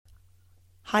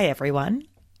Hi everyone,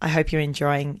 I hope you're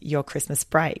enjoying your Christmas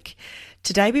break.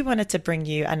 Today we wanted to bring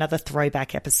you another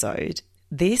throwback episode.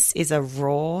 This is a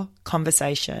raw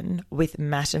conversation with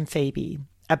Matt and Phoebe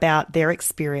about their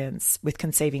experience with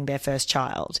conceiving their first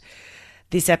child.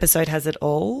 This episode has it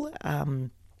all,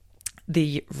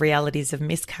 the realities of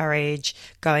miscarriage,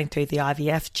 going through the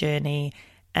IVF journey,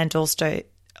 and also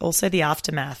the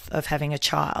aftermath of having a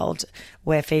child,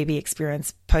 where Phoebe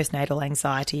experienced post-natal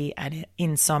anxiety and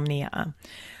insomnia.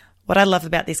 What I love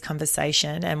about this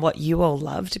conversation, and what you all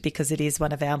loved because it is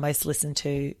one of our most listened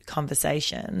to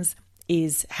conversations,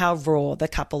 is how raw the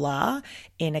couple are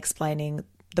in explaining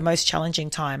the most challenging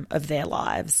time of their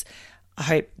lives. I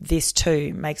hope this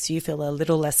too makes you feel a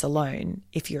little less alone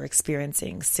if you're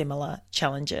experiencing similar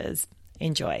challenges.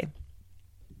 Enjoy.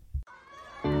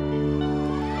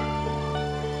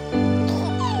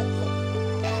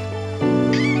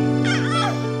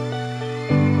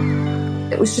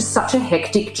 It was just such a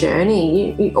hectic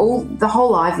journey, the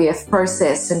whole IVF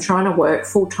process and trying to work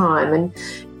full time. And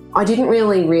I didn't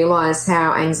really realise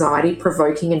how anxiety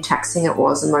provoking and taxing it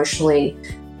was emotionally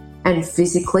and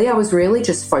physically. I was really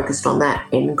just focused on that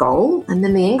end goal. And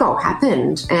then the end goal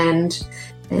happened and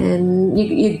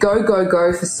you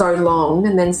go for so long,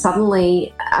 and then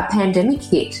suddenly a pandemic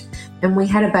hit and we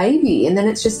had a baby, and then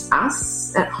it's just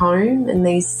us at home in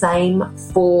these same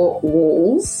four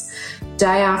walls,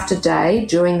 day after day,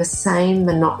 doing the same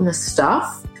monotonous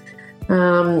stuff.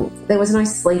 There was no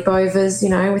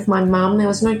sleepovers, with my mum. There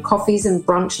was no coffees and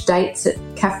brunch dates at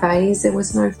cafes. There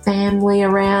was no family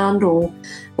around or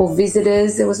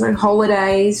visitors. There was no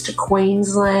holidays to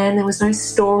Queensland. There was no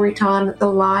story time at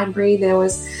the library. There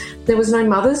was no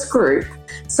mother's group.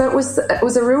 So it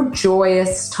was a real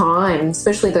joyous time,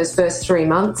 especially those first 3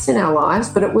 months in our lives.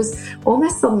 But it was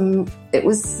almost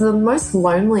the most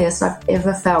loneliest I've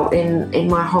ever felt in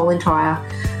my whole entire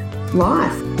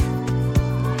life.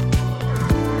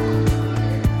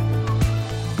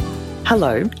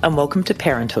 Hello and welcome to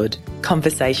Parenthood,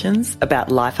 conversations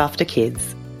about life after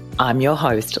kids. I'm your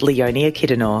host, Leonia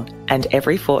Kiddenor, and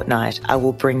every fortnight I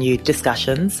will bring you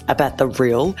discussions about the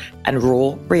real and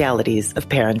raw realities of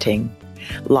parenting,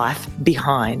 life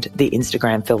behind the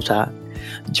Instagram filter.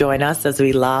 Join us as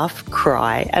we laugh,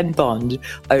 cry and bond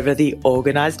over the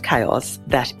organised chaos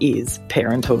that is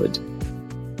parenthood.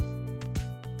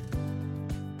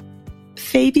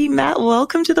 Phoebe, Matt,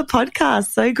 welcome to the podcast.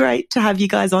 So great to have you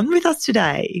guys on with us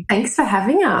today. Thanks for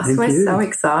having us. We're so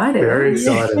excited. Very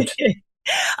excited.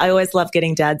 I always love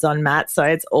getting dads on, Matt, so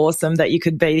it's awesome that you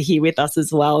could be here with us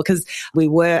as well, because we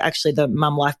were actually the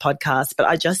Mum Life podcast, but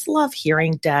I just love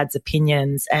hearing dads'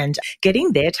 opinions and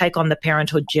getting their take on the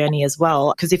parenthood journey as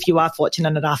well, because if you are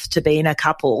fortunate enough to be in a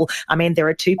couple, there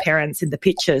are two parents in the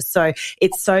pictures, so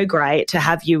it's so great to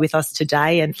have you with us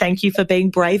today, and thank you for being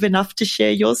brave enough to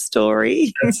share your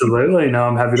story. Absolutely. No,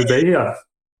 I'm happy to be here.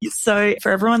 So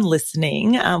for everyone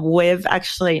listening, we've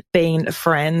actually been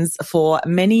friends for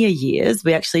many a years.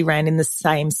 We actually ran in the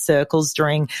same circles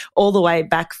during all the way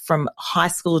back from high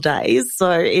school days.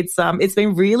 So it's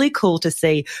been really cool to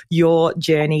see your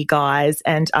journey, guys,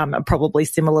 and probably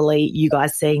similarly you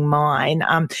guys seeing mine.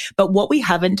 But what we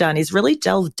haven't done is really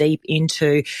delve deep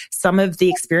into some of the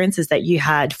experiences that you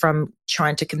had from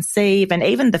trying to conceive and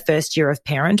even the first year of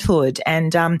parenthood.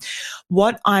 And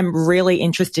what I'm really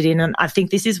interested in, and I think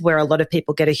this is where a lot of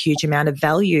people get a huge amount of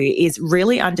value, is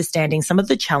really understanding some of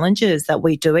the challenges that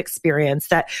we do experience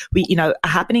that we, are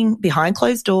happening behind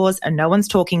closed doors and no one's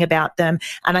talking about them.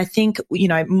 And I think,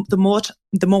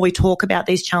 the more we talk about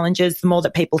these challenges, the more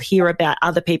that people hear about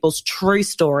other people's true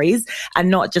stories and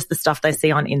not just the stuff they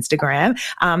see on Instagram,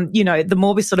 the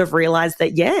more we sort of realize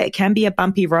that, it can be a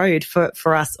bumpy road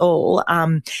for us all.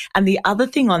 And the other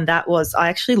thing on that was I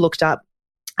actually looked up,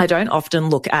 I don't often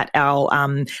look at our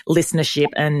listenership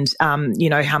and,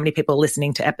 how many people are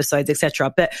listening to episodes,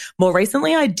 etc. But more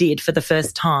recently I did for the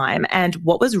first time. And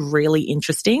what was really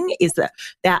interesting is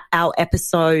that our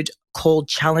episode called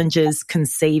Challenges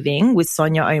Conceiving with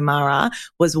Sonia O'Mara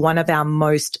was one of our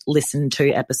most listened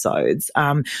to episodes.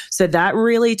 So that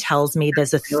really tells me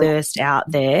there's a thirst out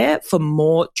there for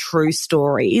more true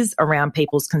stories around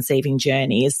people's conceiving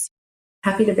journeys.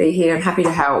 Happy to be here and happy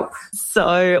to help.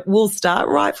 So we'll start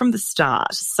right from the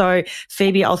start. So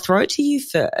Phoebe, I'll throw it to you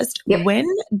first. Yep. When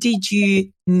did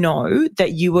you know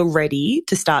that you were ready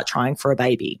to start trying for a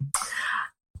baby?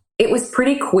 It was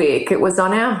pretty quick. It was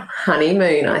on our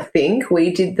honeymoon, I think.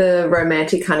 We did the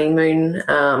romantic honeymoon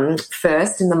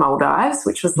first in the Maldives,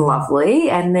 which was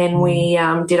lovely. And then we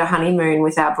did a honeymoon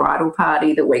with our bridal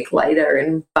party the week later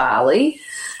in Bali.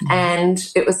 And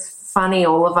it was funny,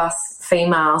 all of us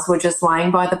females were just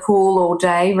laying by the pool all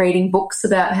day reading books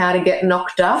about how to get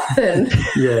knocked up and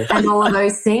and all of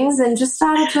those things, and just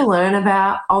started to learn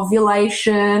about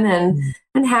ovulation and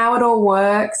how it all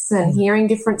works, and hearing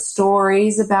different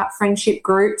stories about friendship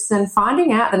groups, and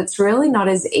finding out that it's really not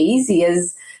as easy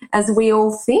as we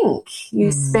all think.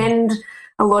 You spend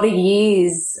a lot of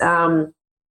years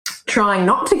trying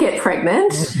not to get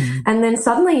pregnant, and then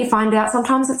suddenly you find out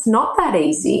sometimes it's not that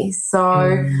easy.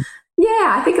 So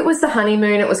yeah, I think it was the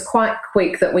honeymoon. It was quite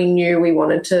quick that we knew we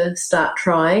wanted to start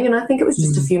trying, and I think it was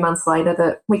just a few months later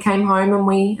that we came home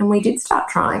and we did start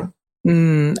trying.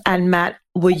 And Matt,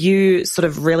 were you sort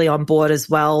of really on board as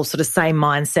well, sort of same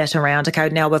mindset around, okay,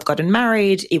 now we've gotten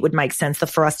married, it would make sense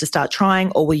for us to start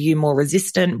trying, or were you more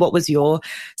resistant? What was your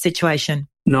situation?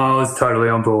 No, I was totally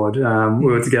on board. We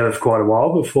were together for quite a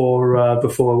while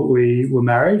before we were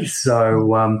married. So,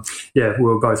 we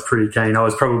were both pretty keen. I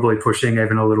was probably pushing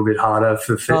even a little bit harder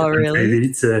for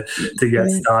Phoebe to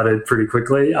get started pretty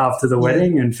quickly after the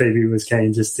wedding, and Phoebe was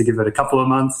keen just to give it a couple of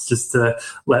months just to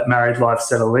let married life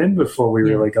settle in before we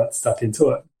really got stuck into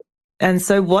it. And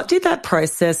so what did that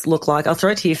process look like? I'll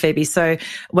throw it to you, Phoebe. So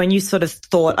when you sort of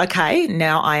thought, okay,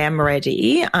 now I am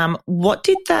ready, what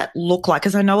did that look like?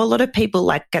 Because I know a lot of people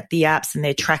like get the apps and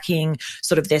they're tracking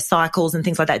sort of their cycles and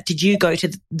things like that. Did you go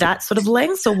to that sort of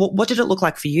length, or what did it look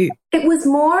like for you? It was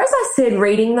more, as I said,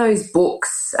 reading those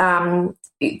books.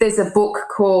 There's a book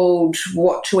called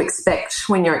What to Expect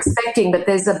When You're Expecting, but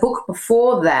there's a book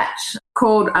before that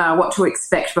called What to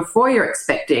Expect Before You're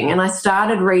Expecting. And I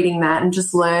started reading that and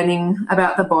just learning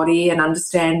about the body and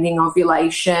understanding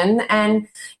ovulation. And,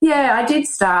 yeah, I did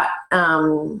start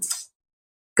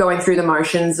going through the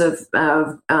motions of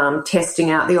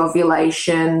testing out the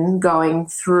ovulation, going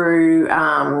through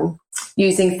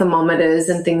using thermometers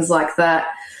and things like that.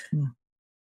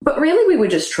 But really, we were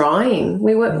just trying.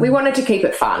 We wanted to keep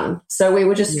it fun, so we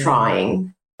were just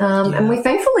trying. And we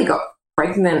thankfully got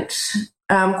pregnant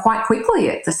quite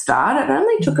quickly at the start. It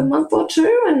only took a month or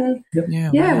two, and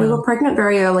we were pregnant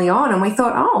very early on. And we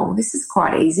thought, oh, this is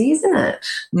quite easy, isn't it?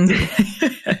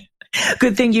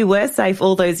 Good thing you were safe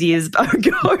all those years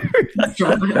ago.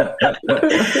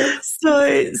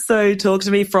 So talk to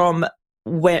me from.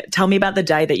 Tell me about the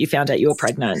day that you found out you were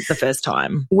pregnant the first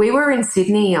time. We were in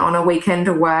Sydney on a weekend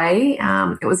away.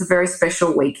 It was a very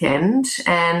special weekend,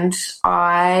 and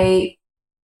I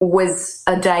was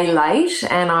a day late,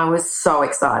 and I was so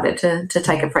excited to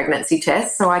take a pregnancy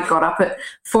test. So I got up at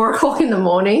 4 o'clock in the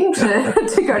morning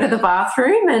to go to the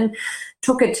bathroom and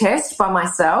took a test by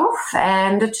myself,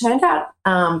 and it turned out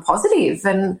positive,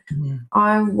 and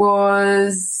I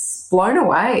was blown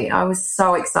away. I was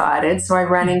so excited. So I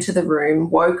ran into the room,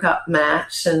 woke up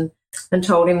Matt and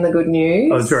told him the good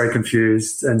news. I was very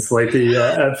confused and sleepy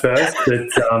at first, but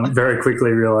very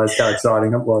quickly realised how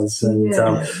exciting it was. And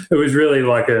it was really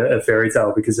like a fairy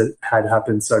tale because it had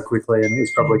happened so quickly, and it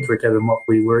was probably quicker than what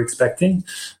we were expecting.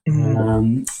 It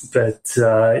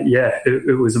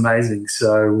was amazing.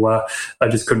 So I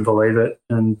just couldn't believe it.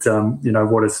 And,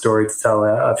 what a story to tell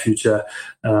our future,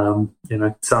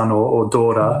 son or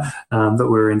daughter, that we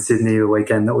were in Sydney the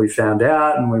weekend that we found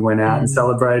out, and we went out and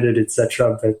celebrated,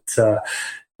 etc. But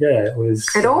it was.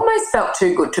 It almost felt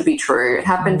too good to be true. It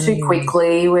happened too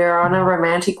quickly. We were on a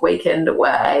romantic weekend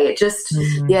away. It just,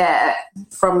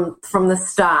 from the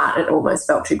start, it almost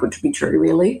felt too good to be true,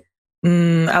 really.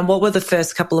 And what were the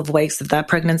first couple of weeks of that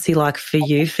pregnancy like for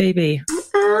you, Phoebe?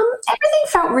 Everything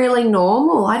felt really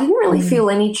normal. I didn't really feel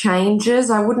any changes.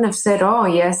 I wouldn't have said, oh,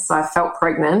 yes, I felt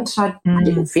pregnant. I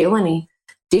didn't feel any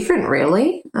different,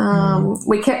 really.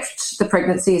 We kept the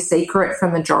pregnancy a secret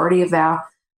from the majority of our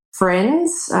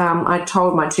friends. I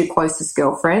told my two closest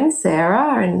girlfriends,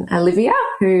 Sarah and Olivia,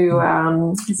 who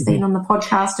has been on the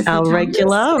podcast a few times. Our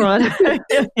regular, right?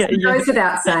 It goes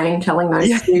without saying, telling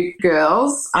those two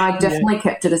girls. I definitely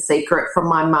kept it a secret from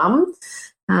my mum.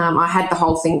 I had the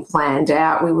whole thing planned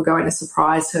out. We were going to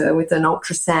surprise her with an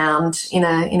ultrasound in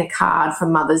a card for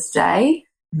Mother's Day.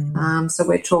 So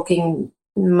we're talking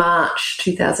March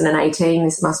 2018.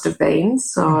 This must have been.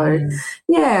 So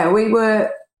we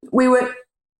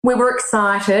were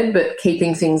excited, but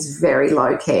keeping things very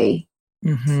low key.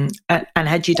 And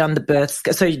had you done the birth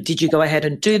scan? So did you go ahead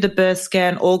and do the birth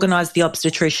scan, organise the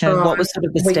obstetrician? What was sort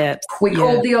of the steps? We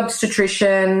called the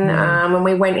obstetrician and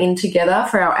we went in together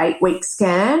for our 8-week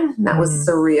scan. That was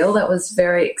surreal. That was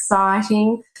very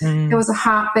exciting. There was a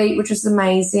heartbeat, which was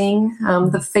amazing.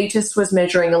 The fetus was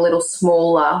measuring a little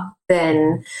smaller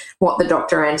than what the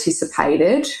doctor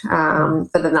anticipated for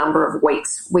the number of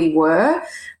weeks we were.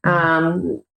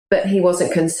 but he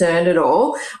wasn't concerned at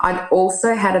all. I'd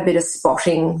also had a bit of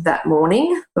spotting that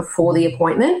morning before the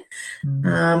appointment.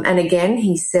 And again,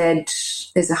 he said,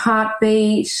 there's a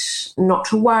heartbeat, not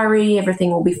to worry,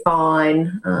 everything will be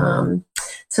fine.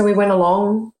 So we went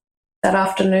along that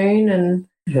afternoon and...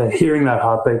 Yeah, hearing that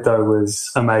heartbeat, though, was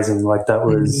amazing. Like, that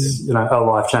was, a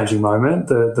life-changing moment,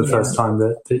 the first time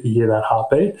that you hear that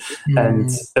heartbeat. And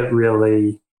it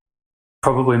really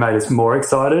probably made us more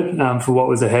excited for what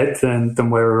was ahead than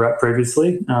where we were at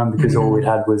previously, because all we'd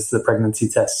had was the pregnancy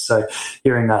test. So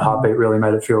hearing that heartbeat really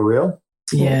made it feel real.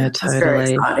 Yeah, totally. It's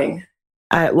very exciting.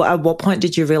 At what point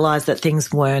did you realise that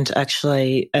things weren't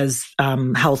actually as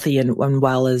healthy and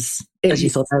well as you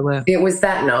thought they were? It was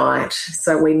that night.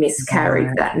 So we miscarried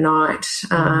that night.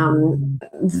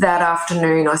 That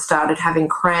afternoon I started having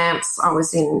cramps. I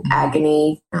was in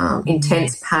agony,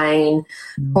 intense pain,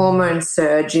 hormones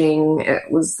surging. It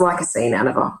was like a scene out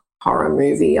of a horror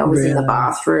movie. I was in the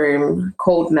bathroom,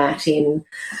 called Matt in.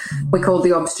 We called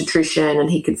the obstetrician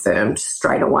and he confirmed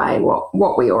straight away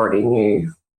what we already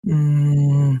knew.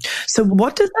 So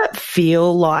what does that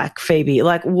feel like, Phoebe?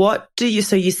 Like,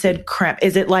 so you said cramp.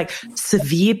 Is it like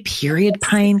severe period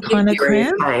pain kind of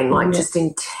cramp? Pain, like just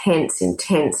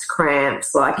intense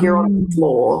cramps, like you're on the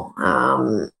floor.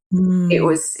 It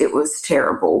was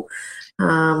terrible.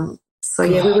 So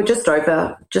yeah, we were just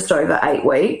over 8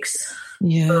 weeks.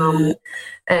 Yeah.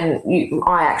 And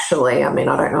I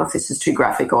don't know if this is too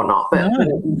graphic or not, but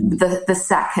the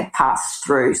sac had passed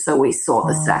through, so we saw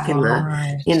the sac in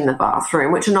the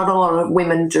bathroom, which not a lot of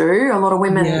women do. A lot of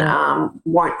women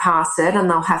won't pass it, and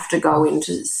they'll have to go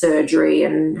into surgery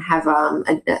and have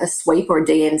a sweep or a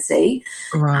DNC,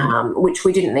 which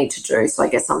we didn't need to do. So I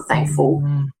guess I'm thankful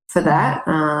for that.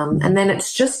 And then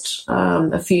it's just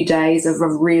a few days of a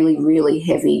really, really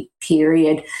heavy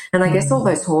period. And I guess all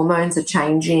those hormones are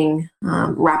changing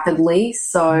rapidly.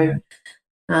 So,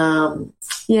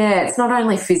 it's not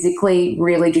only physically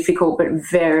really difficult, but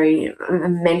very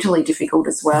mentally difficult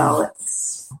as well.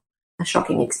 It's a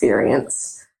shocking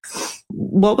experience.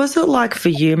 What was it like for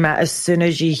you, Matt, as soon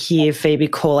as you hear Phoebe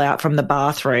call out from the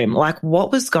bathroom? Like,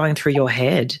 what was going through your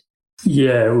head?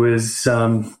 Yeah, it was,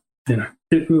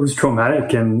 it was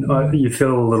traumatic, and you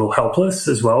feel a little helpless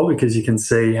as well, because you can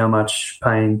see how much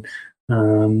pain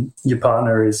your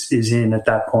partner is in at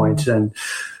that point. And,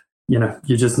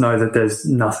 you just know that there's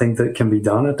nothing that can be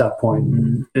done at that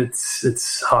point.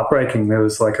 It's heartbreaking. There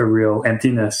was like a real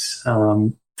emptiness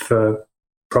for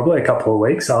probably a couple of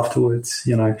weeks afterwards,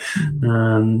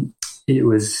 It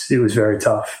was very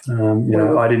tough.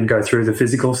 I didn't go through the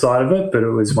physical side of it, but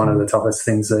it was one of the toughest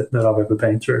things that I've ever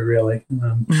been through, really.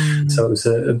 So it was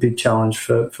a big challenge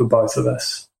for both of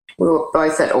us. We were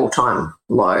both at all-time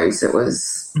lows. It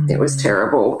was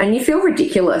terrible. And you feel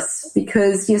ridiculous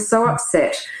because you're so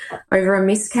upset over a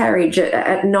miscarriage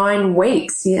at 9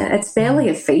 weeks. Yeah, it's barely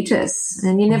a fetus,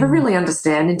 and you never really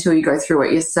understand until you go through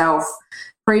it yourself.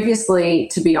 Previously,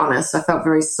 to be honest, I felt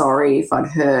very sorry if I'd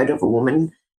heard of a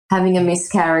woman having a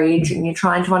miscarriage, and you're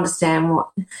trying to understand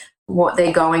what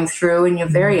they're going through, and you're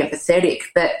very empathetic,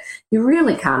 but you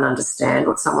really can't understand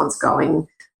what someone's going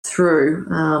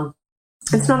through.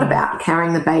 It's not about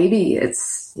carrying the baby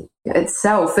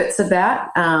itself. It's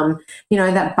about,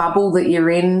 that bubble that you're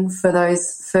in for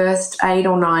those first 8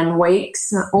 or 9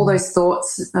 weeks, all those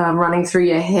thoughts running through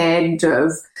your head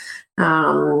of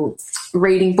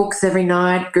reading books every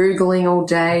night, Googling all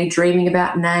day, dreaming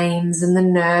about names and the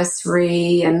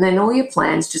nursery, and then all your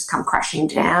plans just come crashing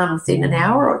down within an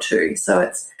hour or two. So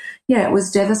it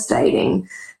was devastating.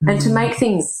 And to make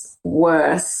things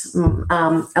worse,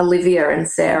 Olivia and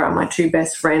Sarah, my 2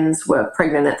 best friends, were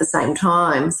pregnant at the same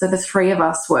time. So the 3 of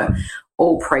us were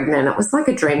all pregnant. It was like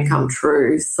a dream come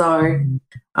true. So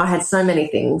I had so many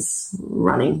things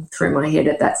running through my head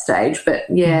at that stage. But,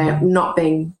 not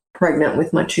being pregnant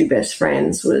with my 2 best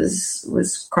friends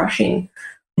was crushing.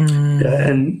 Yeah,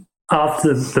 and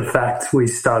after the fact, we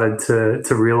started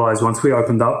to realise, once we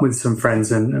opened up with some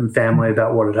friends and family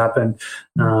about what had happened,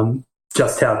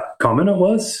 just how common it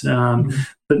was.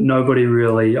 But nobody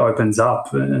really opens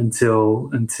up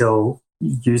until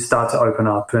you start to open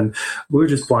up. And we were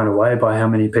just blown away by how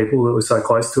many people that were so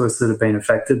close to us that have been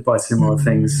affected by similar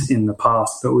things in the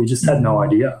past, but we just had no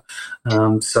idea.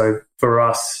 So for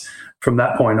us, from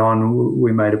that point on,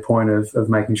 we made a point of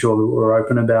making sure that we were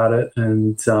open about it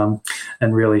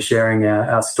and really sharing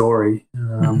our story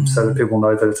so that people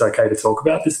know that it's okay to talk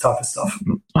about this type of stuff.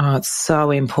 Oh, it's so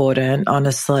important,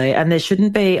 honestly. And there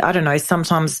shouldn't be, I don't know,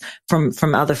 sometimes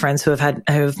from other friends who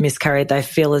have miscarried, they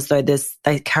feel as though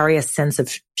they carry a sense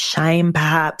of shame,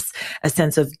 perhaps a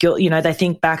sense of guilt. You know, they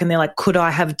think back and they're like, could I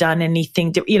have done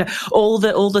anything? All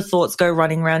the thoughts go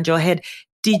running around your head.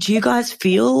 Did you guys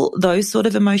feel those sort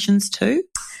of emotions too?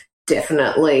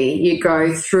 Definitely. You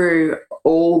go through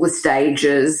all the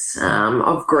stages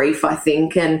of grief, I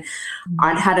think, and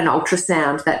I'd had an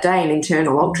ultrasound that day, an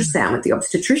internal ultrasound with the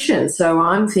obstetrician. So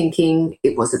I'm thinking,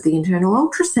 was it the internal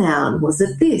ultrasound? Was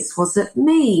it this? Was it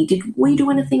me? Did we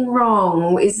do anything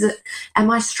wrong?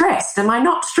 Am I stressed? Am I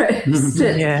not stressed?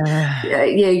 Yeah,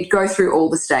 you go through all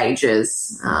the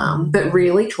stages. But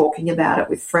really talking about it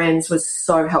with friends was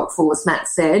so helpful, as Matt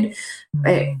said.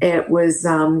 It was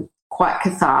quite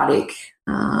cathartic,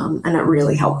 and it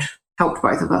really helped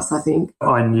both of us, I think.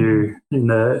 I knew in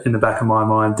the back of my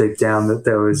mind, deep down, that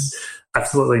there was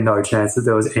absolutely no chance that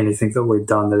there was anything that we'd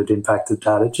done that had impacted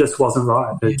that. It just wasn't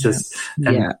right.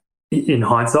 In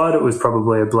hindsight, it was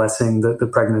probably a blessing that the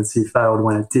pregnancy failed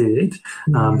when it did,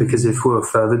 because if we were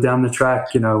further down the track,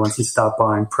 once you start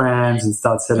buying prams and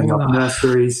start setting up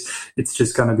nurseries, it's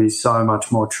just going to be so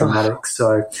much more traumatic.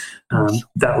 So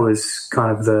that was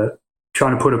kind of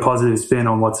trying to put a positive spin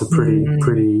on what's a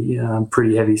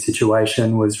pretty heavy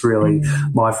situation was really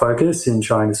my focus in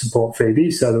trying to support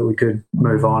Phoebe so that we could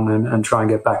move on and try and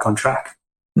get back on track.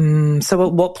 So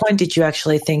at what point did you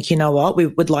actually think, you know what, we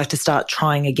would like to start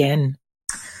trying again?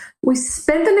 We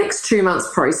spent the next 2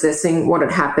 months processing what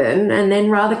had happened and then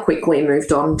rather quickly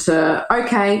moved on to,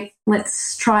 okay,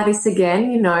 let's try this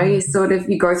again.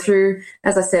 You go through,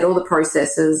 as I said, all the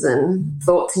processes and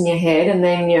thoughts in your head, and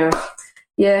then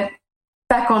you're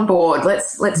back on board.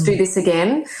 Let's do this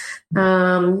again.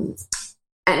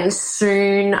 And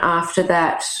soon after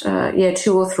that,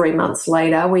 2 or 3 months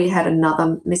later, we had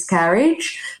another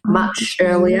miscarriage, much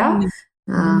earlier,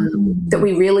 that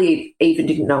we really even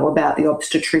didn't know about the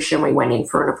obstetrician. We went in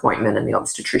for an appointment and the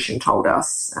obstetrician told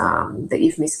us that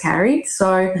you've miscarried.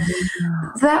 So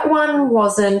that one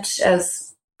wasn't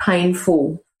as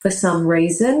painful for some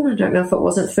reason. I don't know if it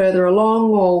wasn't further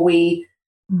along or we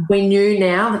knew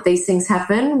now that these things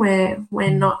happen. We're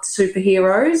not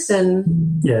superheroes.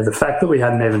 And the fact that we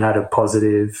hadn't even had a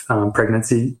positive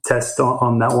pregnancy test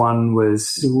on that one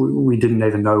was, we didn't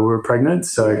even know we were pregnant.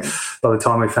 So by the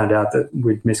time we found out that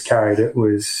we'd miscarried,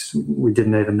 we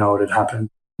didn't even know it had happened.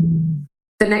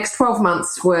 The next 12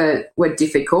 months were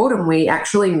difficult, and we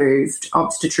actually moved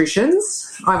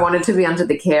obstetricians. I wanted to be under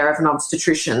the care of an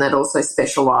obstetrician that also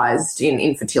specialised in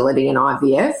infertility and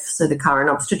IVF. So the current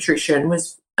obstetrician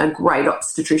was a great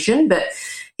obstetrician, but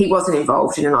he wasn't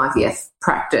involved in an IVF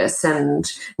practice.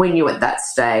 And we knew at that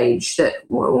stage that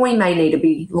we may need to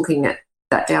be looking at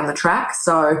that down the track.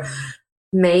 So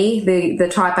me, the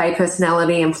type A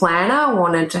personality and planner,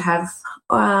 wanted to have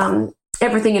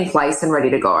everything in place and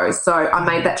ready to go. So I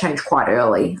made that change quite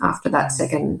early after that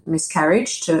second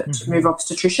miscarriage to move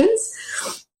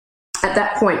obstetricians. At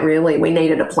that point, really, we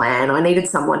needed a plan. I needed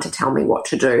someone to tell me what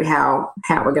to do, how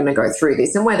we're going to go through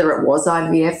this, and whether it was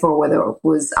IVF or whether it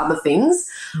was other things,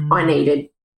 I needed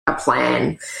a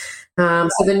plan. So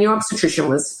the new obstetrician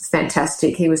was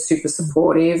fantastic. He was super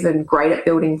supportive and great at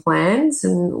building plans.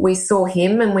 And we saw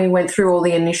him and we went through all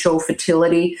the initial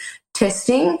fertility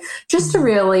testing just to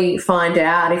really find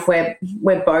out if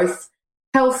we're both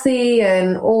healthy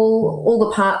and all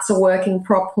the parts are working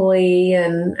properly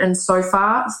and so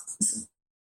far.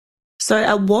 So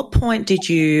at what point did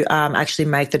you actually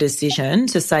make the decision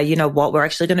to say, you know what, we're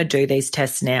actually going to do these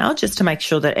tests now just to make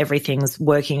sure that everything's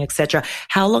working, etc.?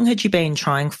 How long had you been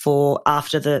trying for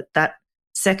after that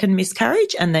second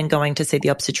miscarriage and then going to see the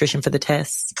obstetrician for the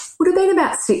tests? Would have been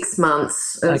about 6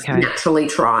 months of naturally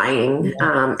trying,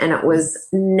 and it was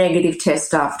negative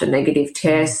test after negative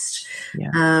test.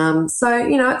 So,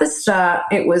 at the start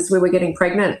we were getting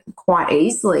pregnant quite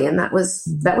easily, and that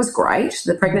was great.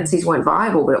 The pregnancies weren't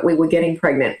viable, but we were getting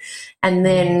pregnant. And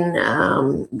then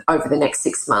over the next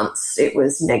 6 months, it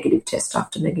was negative test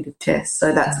after negative test.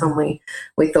 So that's when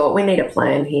we thought we need a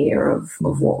plan here of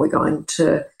what we're going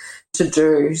to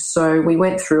do. So we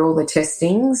went through all the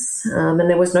testings, and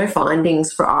there was no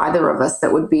findings for either of us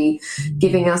that would be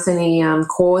giving us any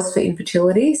cause for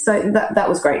infertility. So that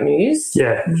was great news.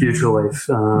 Yeah, huge relief,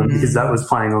 because that was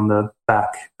playing on the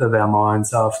back of our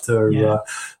minds after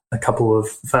a couple of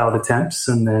failed attempts,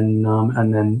 and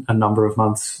then a number of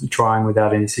months trying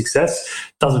without any success.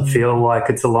 Doesn't feel like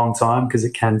it's a long time because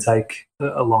it can take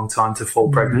a long time to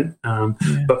fall pregnant.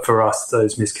 But for us,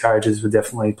 those miscarriages were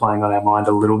definitely playing on our mind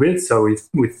a little bit. So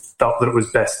we felt that it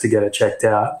was best to get it checked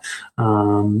out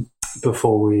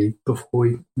before we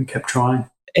kept trying.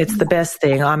 It's the best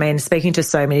thing. I mean, speaking to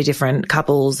so many different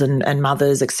couples and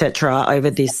mothers, etc., over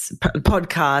this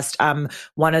podcast,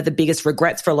 one of the biggest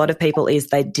regrets for a lot of people is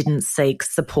they didn't seek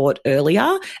support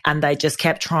earlier and they just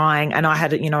kept trying. And I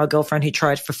had, a girlfriend who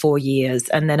tried for 4 years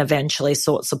and then eventually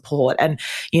sought support. And,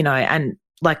 and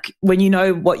like when you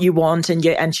know what you want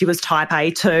and she was type A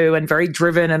too and very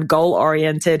driven and goal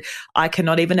oriented, I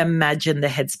cannot even imagine the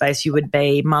headspace you would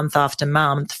be month after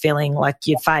month feeling like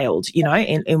you failed,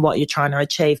 in what you're trying to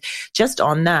achieve. Just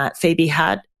on that, Phoebe,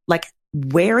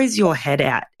 where is your head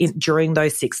at during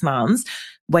those 6 months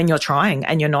when you're trying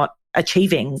and you're not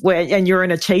achieving, and you're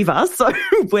an achiever? So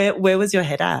where was your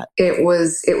head at? It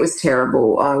was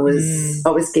terrible. I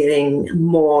was getting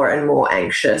more and more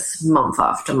anxious month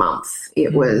after month.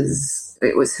 It was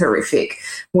horrific.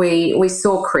 We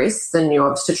saw Chris, the new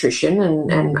obstetrician,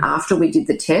 and after we did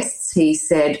the tests, he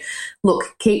said,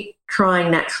 look, keep trying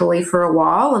naturally for a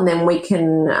while and then we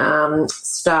can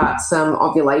start some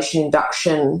ovulation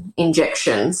induction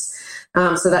injections.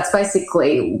 So that's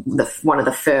basically one of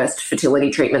the first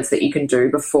fertility treatments that you can do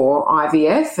before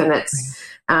IVF, and it's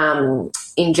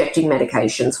injecting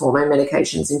medications, hormone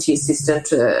medications into your system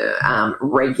to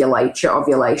regulate your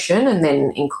ovulation and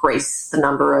then increase the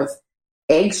number of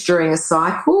eggs during a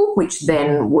cycle, which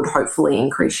then would hopefully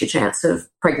increase your chance of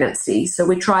pregnancy. So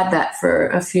we tried that for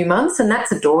a few months, and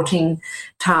that's a daunting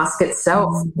task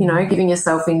itself, giving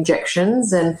yourself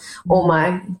injections. And all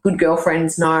my good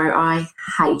girlfriends know I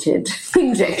hated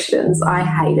injections. I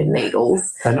hated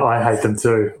needles. And I hate them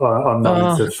too. I'm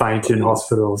known to faint in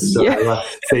hospitals. So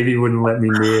Phoebe wouldn't let me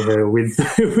near her with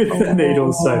the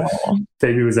needles. So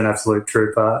Phoebe was an absolute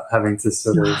trooper, having to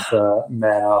sort of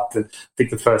man up. And I think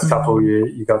the first couple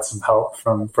you got some help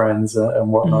from friends and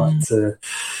whatnot to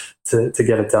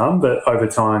get it done, but over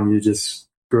time you just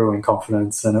grew in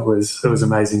confidence, and it was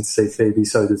amazing to see Phoebe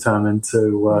so determined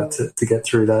to get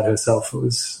through that herself. It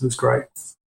was great.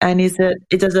 And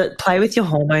does it play with your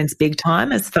hormones big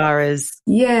time as far as?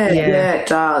 Yeah, it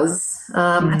does.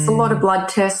 It's a lot of blood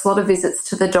tests, a lot of visits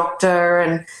to the doctor,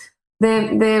 and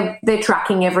they're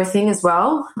tracking everything as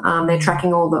well. They're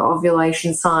tracking all the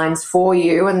ovulation signs for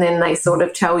you, and then they sort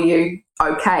of tell you,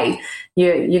 okay,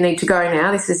 you need to go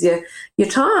now. This is your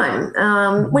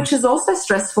time, which is also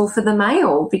stressful for the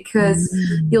male because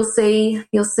you'll see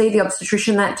the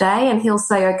obstetrician that day, and he'll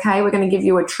say, okay, we're going to give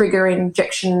you a trigger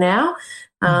injection now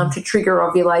to trigger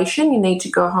ovulation. You need to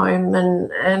go home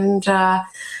and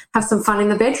have some fun in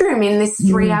the bedroom in this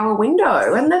 3-hour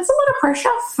window. And that's a lot of pressure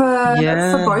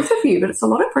for both of you, but it's a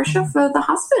lot of pressure for the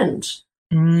husband.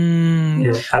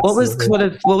 Yeah, what was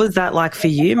that like for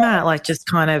you, Matt? Like just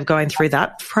kind of going through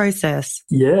that process?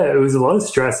 Yeah, it was a lot of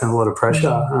stress and a lot of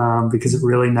pressure because it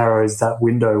really narrows that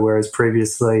window, whereas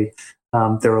previously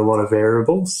there are a lot of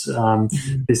variables.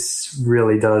 This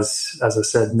really does, as I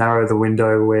said, narrow the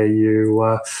window where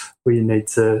you need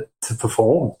to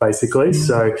perform, basically.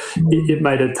 So it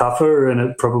made it tougher, and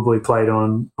it probably played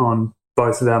on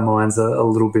both of our minds a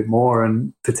little bit more,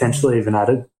 and potentially even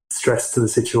added stress to the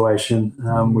situation,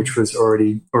 which was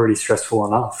already stressful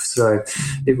enough. So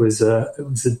it was an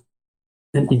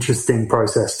interesting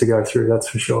process to go through, that's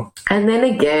for sure. And then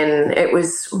again,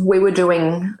 we were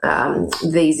doing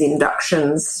these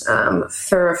inductions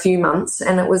for a few months,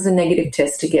 and it was a negative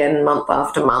test again month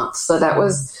after month. So that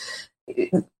was,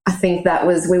 I think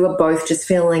we were both just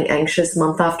feeling anxious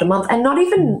month after month and not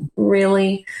even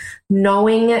really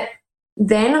knowing it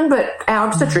then, but our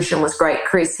obstetrician was great,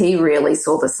 Chris. He really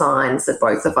saw the signs that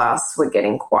both of us were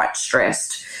getting quite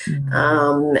stressed,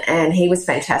 and he was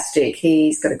fantastic.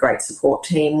 He's got a great support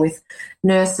team with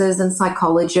nurses and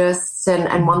psychologists,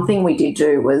 and one thing we did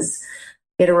do was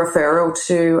get a referral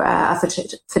to a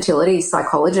fertility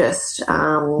psychologist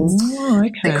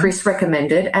that Chris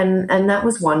recommended, and that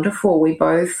was wonderful. We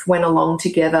both went along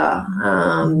together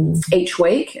each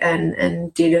week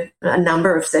and did a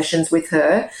number of sessions with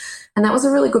her. And that was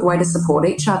a really good way to support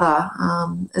each other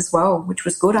as well, which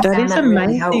was good. I found that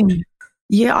really helped.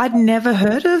 Yeah, I'd never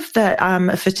heard of that,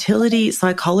 a fertility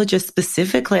psychologist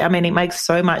specifically. I mean, it makes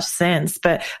so much sense.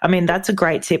 But, I mean, that's a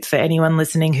great tip for anyone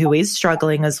listening who is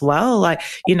struggling as well, like,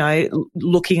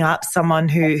 looking up someone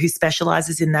who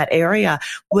specialises in that area.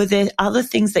 Were there other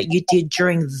things that you did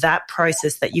during that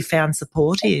process that you found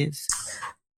supportive?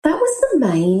 That was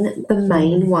the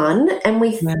main one, and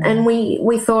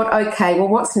we thought, okay, well,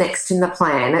 what's next in the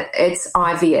plan? It's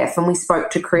IVF, and we spoke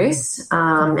to Chris,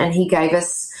 and he gave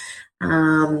us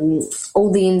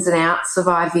all the ins and outs of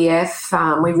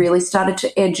IVF. We really started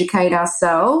to educate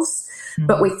ourselves,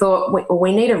 but we thought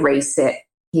we need a reset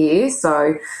here,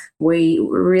 so we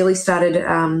really started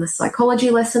the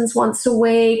psychology lessons once a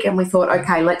week, and we thought,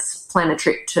 okay, let's plan a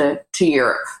trip to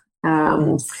Europe.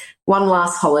 One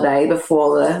last holiday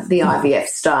before the IVF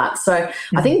starts. So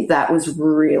I think that was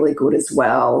really good as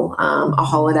well. A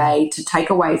holiday to take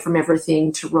away from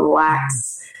everything, to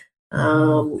relax.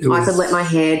 I could let my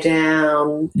hair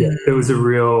down. Yeah, it was a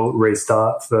real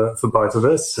restart for both of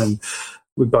us, and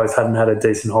we both hadn't had a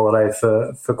decent holiday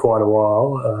for quite a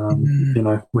while. You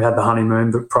know, we had the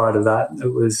honeymoon, but prior to that, it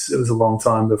was a long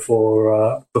time before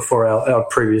our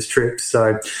previous trip.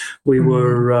 So we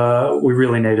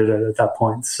really needed it at that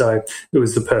point. So it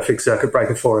was the perfect circuit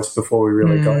breaker for us before we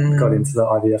really got into the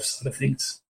IVF side of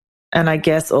things. And I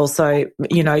guess also,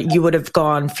 you know, you would have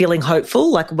gone feeling hopeful,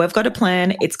 like we've got a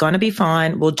plan, it's going to be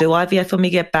fine, we'll do IVF when we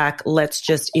get back, let's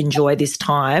just enjoy this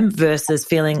time, versus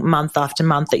feeling month after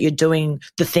month that you're doing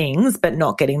the things but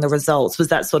not getting the results. Was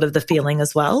that sort of the feeling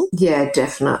as well? Yeah,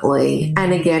 definitely.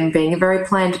 And again, being a very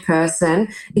planned person,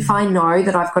 if I know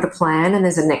that I've got a plan and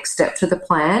there's a next step to the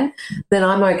plan, then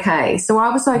I'm okay. So I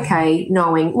was okay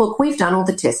knowing, look, we've done all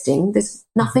the testing, there's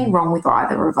nothing wrong with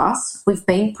either of us, we've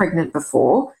been pregnant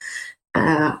before.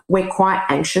 We're quite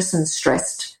anxious and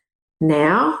stressed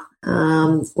now.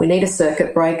 We need a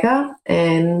circuit breaker,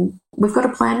 and we've got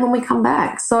a plan when we come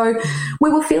back. So we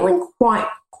were feeling quite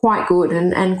good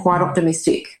and quite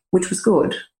optimistic, which was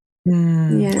good.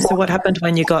 Yeah. So what happened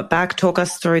when you got back? Talk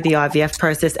us through the IVF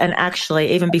process, and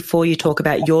actually, even before you talk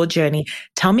about your journey,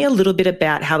 tell me a little bit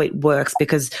about how it works,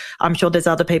 because I'm sure there's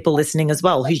other people listening as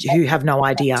well who have no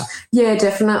idea. Yeah,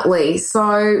 definitely.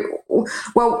 So,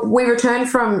 well, we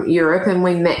returned from Europe and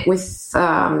we met with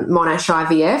Monash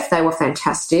IVF. They were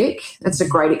fantastic. It's a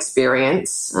great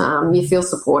experience. You feel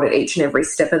supported each and every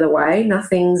step of the way.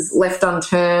 Nothing's left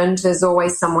unturned. There's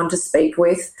always someone to speak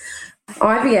with.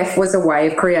 IVF was a way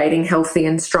of creating healthy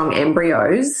and strong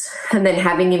embryos, and then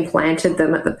having implanted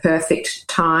them at the perfect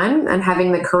time and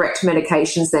having the correct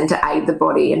medications then to aid the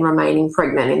body in remaining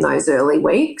pregnant in those early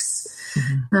weeks.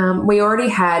 We already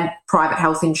had private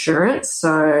health insurance,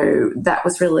 so that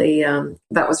was really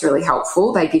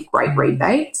helpful. They give great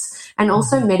rebates, and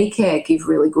also Medicare give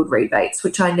really good rebates,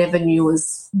 which I never knew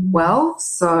as well.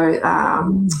 So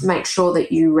make sure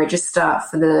that you register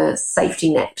for the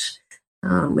safety net,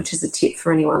 which is a tip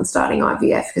for anyone starting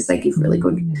IVF, because they give really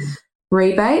good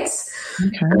rebates.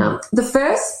 Okay. The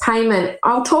first payment,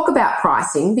 I'll talk about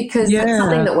pricing, because that's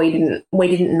something that we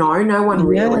didn't know. No one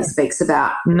really speaks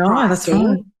about pricing. That's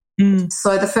fine.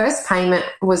 So the first payment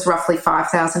was roughly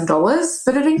 $5,000,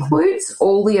 but it includes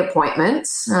all the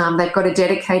appointments. They've got a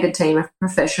dedicated team of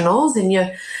professionals, and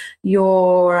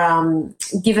you're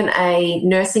given a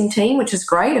nursing team, which is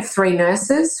great, of 3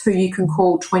 nurses who you can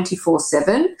call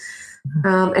 24/7.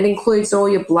 It includes all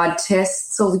your blood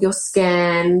tests, all your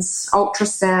scans,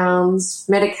 ultrasounds,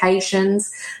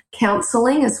 medications,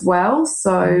 counselling as well.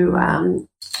 So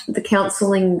the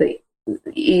counselling that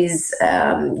is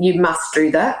you must do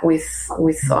that with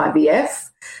IVF,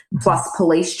 plus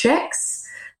police checks.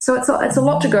 So it's a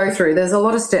lot to go through. There's a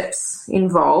lot of steps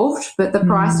involved, but the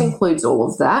price includes all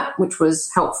of that, which was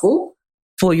helpful.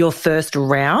 For your first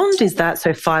round, is that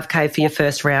so $5,000 for your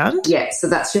first round? Yeah, so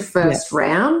that's your first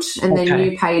round, and then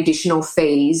you pay additional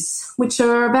fees, which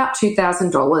are about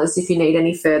 $2,000 if you need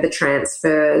any further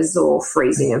transfers or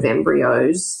freezing of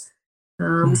embryos.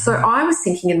 So I was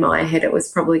thinking in my head it was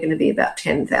probably going to be about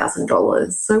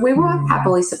 $10,000. So we were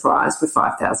happily surprised with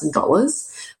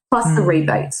 $5,000, plus the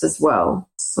rebates as well.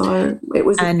 So it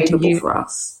was achievable for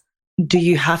us. Do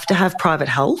you have to have private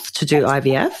health to do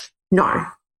IVF? No.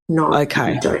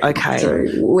 Okay. So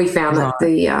we found that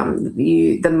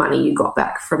the money you got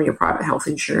back from your private health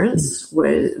insurance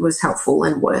was helpful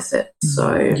and worth it.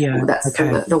 So that's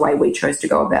the way we chose to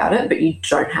go about it, but you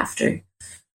don't have to.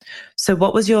 So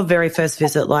what was your very first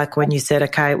visit like when you said,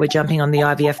 okay, we're jumping on the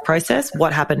IVF process?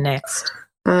 What happened next?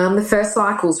 The first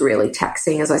cycle's really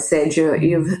taxing. As I said,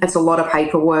 it's a lot of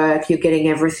paperwork. You're getting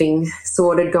everything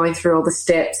sorted, going through all the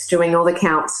steps, doing all the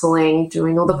counselling,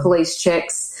 doing all the police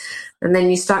checks. And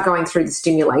then you start going through the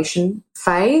stimulation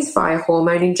phase via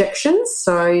hormone injections.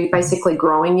 So basically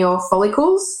growing your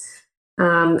follicles,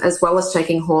 as well as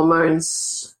taking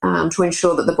hormones to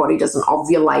ensure that the body doesn't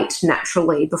ovulate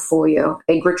naturally before your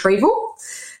egg retrieval.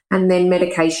 and then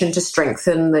medication to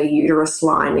strengthen the uterus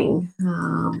lining.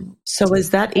 So is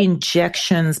that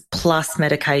injections plus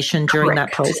medication during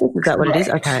that process? Is that what it is?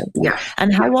 Okay. Yeah.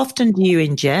 And how often do you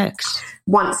inject?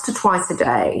 Once to twice a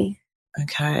day.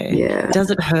 Okay. Yeah. Does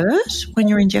it hurt when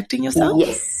you're injecting yourself?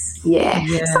 Yes.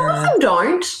 Yeah. Some of them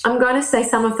don't. I'm going to say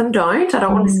some of them don't. I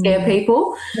don't want to scare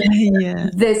people. Yeah.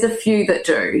 There's a few that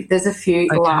do. There's a few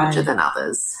larger than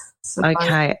others. So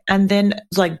okay. And then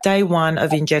like day one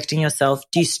of injecting yourself,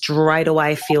 do you straight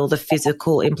away feel the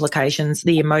physical implications,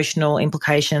 the emotional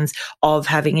implications of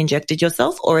having injected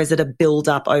yourself? Or is it a build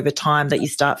up over time that you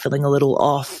start feeling a little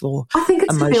off? Or I think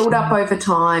it's a build up over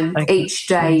time. Okay. Each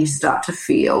day you start to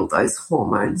feel those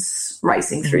hormones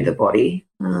racing through the body.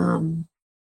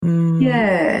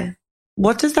 Yeah.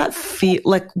 What does that feel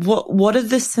like? What are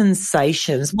the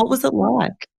sensations? What was it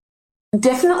like?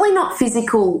 Definitely not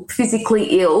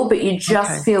physically ill, but you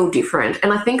just feel different.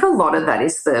 And I think a lot of that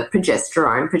is the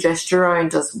progesterone. Progesterone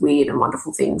does weird and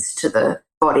wonderful things to the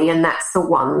body, and that's the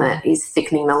one that is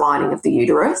thickening the lining of the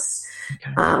uterus.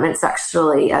 It's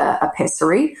actually a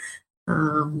pessary.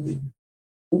 And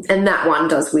that one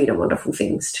does weird and wonderful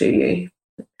things to you.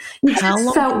 You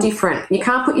just felt different. You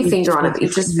can't put your finger on it, but you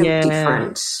just feel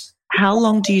different. How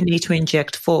long do you need to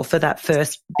inject for that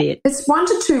first bit? It's 1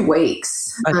 to 2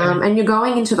 weeks. And you're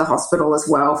going into the hospital as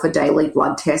well for daily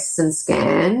blood tests and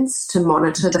scans to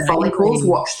monitor the follicles,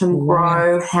 watch them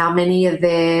grow, how many are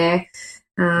there.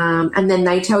 And then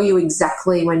they tell you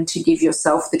exactly when to give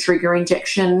yourself the trigger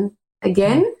injection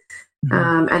again.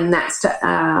 And that's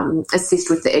to assist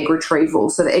with the egg retrieval.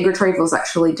 So the egg retrieval is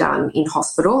actually done in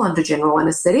hospital under general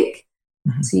anaesthetic.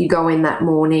 So you go in that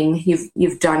morning,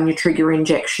 you've done your trigger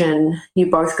injection, you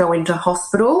both go into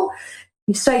hospital,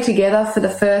 you stay together for the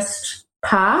first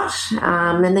part,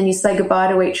 and then you say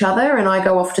goodbye to each other, and I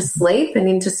go off to sleep and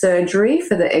into surgery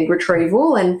for the egg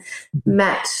retrieval, and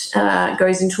Matt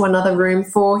goes into another room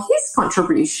for his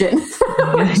contribution. So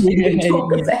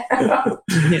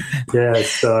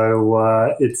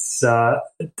it's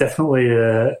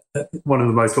definitely one of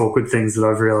the most awkward things that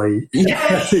I've really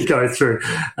had to go through,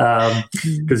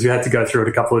 because you had to go through it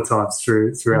a couple of times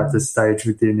throughout this stage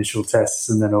with the initial tests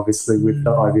and then obviously with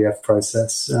the IVF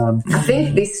process. I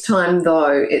think this time though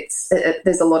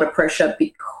there's a lot of pressure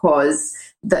because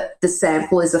the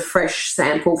sample is a fresh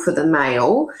sample for the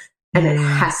male, and it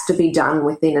has to be done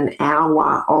within an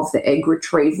hour of the egg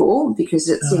retrieval because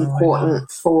it's important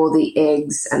for the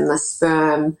eggs and the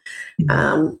sperm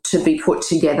to be put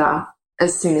together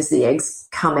as soon as the eggs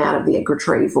come out of the egg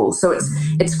retrieval. So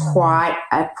it's quite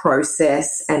a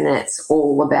process, and it's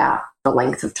all about the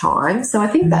length of time. So I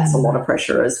think that's a lot of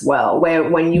pressure as well, where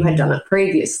when you had done it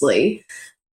previously,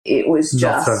 it was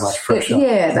just not so much pressure.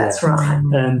 Yeah, that's right.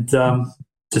 And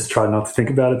just tried not to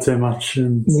think about it too much,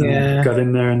 and got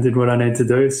in there and did what I need to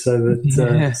do so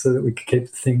that we could keep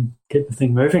the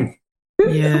thing moving.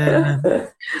 Yeah,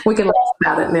 we can laugh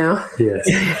about it now. Yes,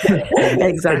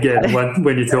 exactly. Again,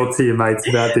 when you talk to your mates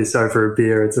about this over a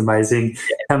beer, it's amazing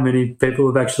how many people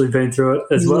have actually been through it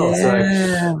as well. So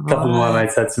a couple of my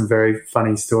mates had some very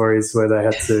funny stories where they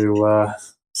had to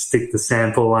stick the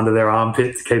sample under their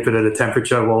armpit to keep it at a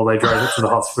temperature while they drove it to the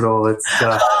hospital. It's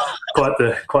quite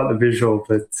the visual,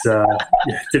 but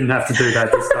didn't have to do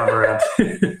that this time around.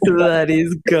 That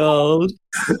is gold.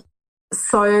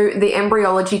 So the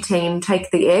embryology team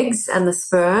take the eggs and the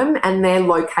sperm, and they're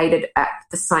located at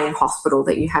the same hospital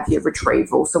that you have your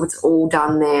retrieval. So it's all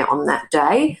done there on that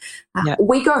day.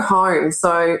 We go home.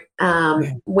 So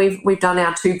we've done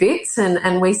our 2 bits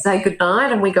and we say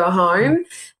goodnight and we go home.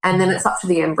 And then it's up to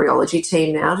the embryology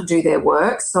team now to do their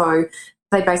work. So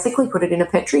they basically put it in a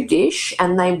Petri dish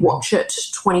and they watch it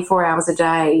 24 hours a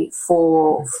day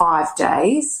for 5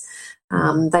 days.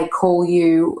 They call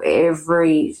you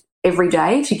every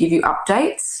day to give you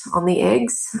updates on the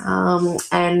eggs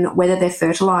and whether they're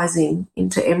fertilising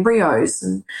into embryos.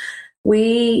 And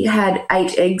we had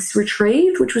 8 eggs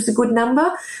retrieved, which was a good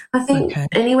number. I think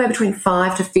anywhere between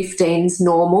 5 to 15 is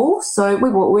normal. So we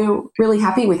were really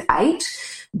happy with 8.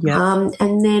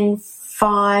 And then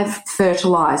 5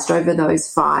 fertilised over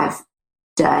those 5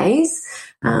 days.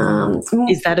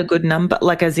 Is that a good number?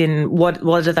 Like, as in, what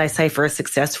do they say for a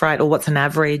success rate, or what's an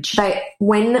average?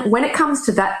 When it comes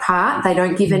to that part, they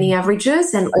don't give any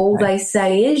averages, and all they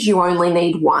say is you only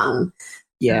need 1.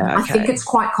 Yeah, I think it's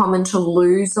quite common to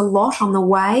lose a lot on the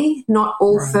way. Not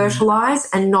all fertilise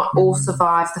and not all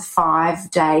survive the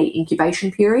 5-day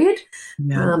incubation period.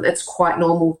 It's quite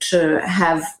normal to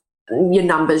have your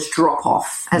numbers drop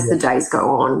off as the days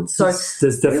go on. So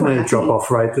there's definitely a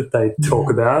drop-off rate that they talk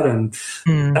about, and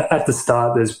at the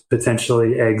start there's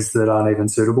potentially eggs that aren't even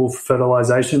suitable for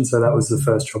fertilisation, so that was the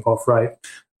first drop-off rate.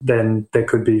 then there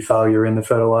could be failure in the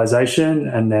fertilization,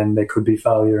 and then there could be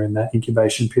failure in that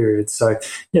incubation period. So,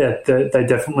 yeah, they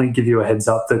definitely give you a heads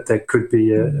up that there could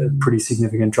be a pretty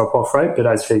significant drop-off rate. But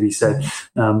as Phoebe said,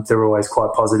 they're always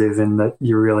quite positive in that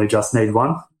you really just need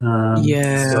one.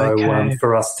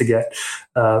 For us to get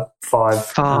five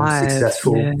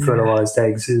successful fertilized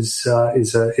eggs is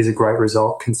a great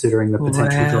result considering the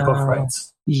potential drop-off rates.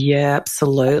 Yeah,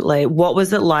 absolutely. What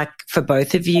was it like for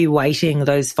both of you waiting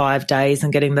those 5 days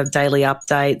and getting the daily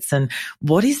updates? And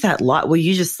what is that like? Were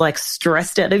you just like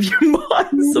stressed out of your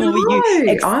minds? Or were you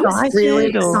excited? I was really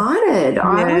excited. Yeah.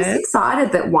 I was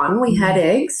excited that one, we had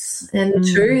eggs, and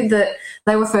two, that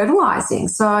they were fertilizing.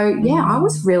 So, yeah, I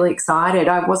was really excited.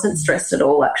 I wasn't stressed at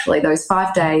all, actually. Those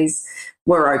 5 days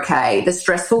were okay. The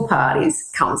stressful part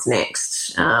comes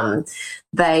next. After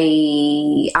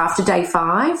day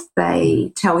 5,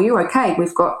 they tell you, okay,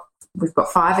 we've got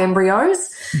 5 embryos,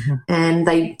 and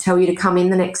they tell you to come in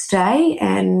the next day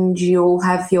and you'll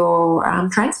have your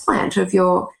transplant of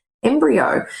your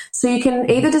embryo. So you can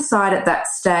either decide at that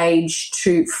stage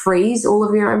to freeze all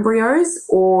of your embryos,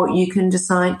 or you can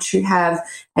decide to have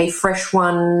a fresh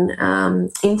one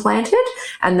implanted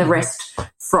and the rest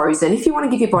frozen, if you want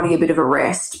to give your body a bit of a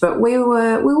rest. But we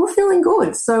were feeling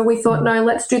good, so we thought, no,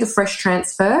 let's do the fresh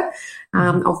transfer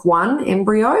of one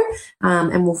embryo,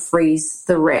 and we'll freeze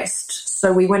the rest.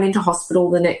 So we went into hospital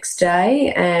the next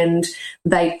day, and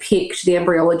they picked, the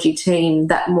embryology team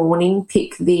that morning,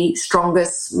 pick the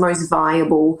strongest, most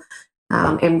viable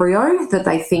embryo that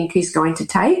they think is going to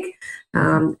take,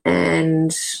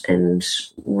 and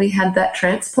we had that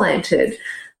transplanted.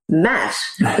 Matt,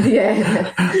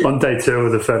 yeah. On day 2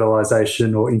 of the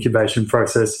fertilization or incubation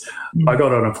process, I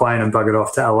got on a plane and buggered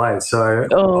off to LA. So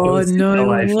I was in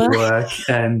LA for work,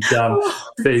 and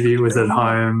Phoebe was at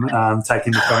home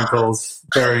taking the phone calls,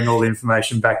 burying all the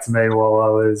information back to me while I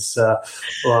was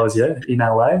in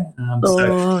LA.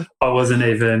 So I wasn't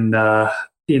even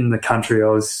in the country. I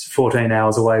was 14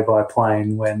 hours away by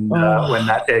plane when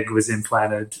that egg was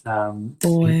implanted. Back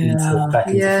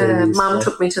into Phoebe. Mum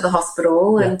took me to the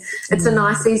hospital, and it's a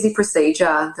nice, easy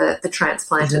procedure, the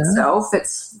transplant itself.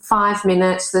 It's 5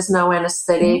 minutes. There's no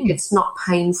anaesthetic. It's not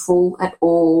painful at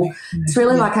all. It's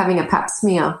really like having a pap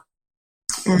smear.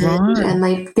 And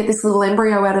they get this little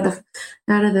embryo out of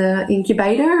the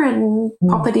incubator and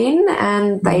pop it in,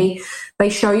 and they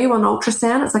show you on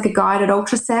ultrasound. It's like a guided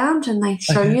ultrasound, and they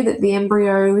show you that the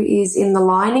embryo is in the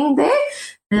lining there,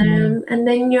 and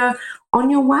then you're on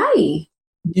your way.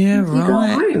 Yeah, right. You go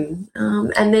home,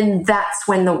 and then that's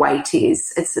when the wait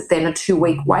is. It's then a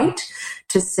 2-week wait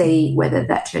to see whether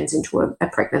that turns into a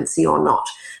pregnancy or not.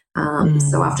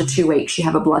 So after 2 weeks, you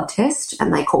have a blood test,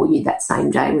 and they call you that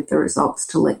same day with the results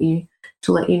to let you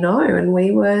know. And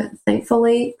we were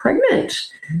thankfully pregnant,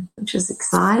 which is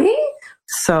exciting.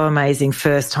 So amazing.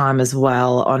 First time as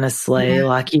well, honestly.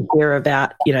 Like you hear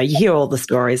about, you hear all the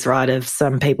stories, right, of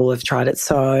some people who've tried it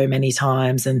so many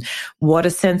times, and what a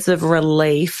sense of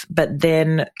relief. But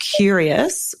then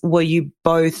curious, were you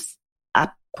both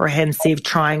apprehensive,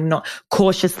 trying not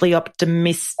cautiously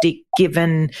optimistic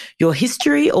given your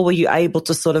history, or were you able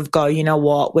to sort of go, you know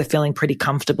what, we're feeling pretty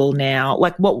comfortable now?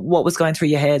 Like what was going through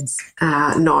your heads?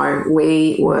 No,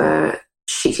 we were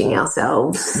shitting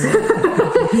ourselves.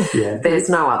 There's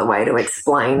no other way to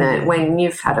explain it. When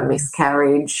you've had a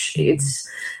miscarriage, it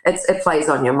plays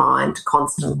on your mind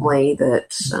constantly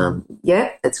that,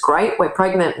 it's great, we're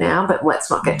pregnant now, but let's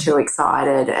not get too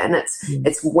excited. And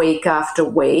it's week after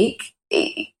week.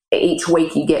 Each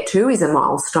week you get to is a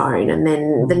milestone, and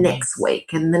then the next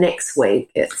week and the next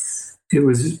week. It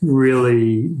was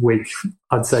really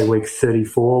I'd say week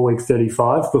 34, week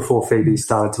 35 before Phoebe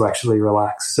started to actually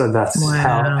relax. So that's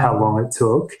how long it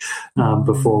took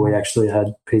before we actually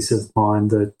had peace of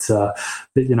mind that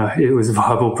it was a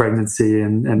viable pregnancy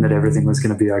and that everything was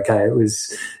going to be okay. It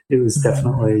was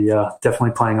definitely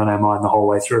playing on our mind the whole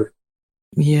way through.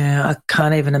 Yeah, I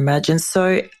can't even imagine.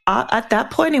 So at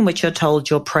that point in which you're told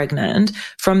you're pregnant,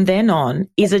 from then on,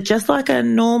 is it just like a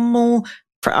normal,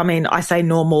 I mean, I say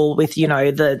normal with,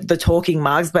 the talking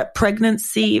marks, but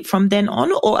pregnancy from then on,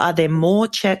 or are there more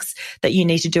checks that you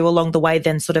need to do along the way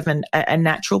than sort of a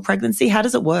natural pregnancy? How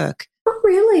does it work? Not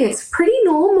really. It's pretty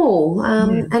normal.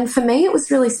 And for me, it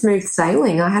was really smooth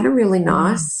sailing. I had a really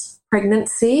nice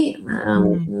pregnancy,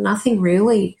 nothing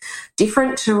really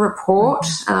different to report.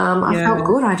 I felt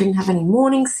good. I didn't have any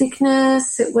morning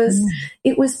sickness. It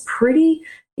was pretty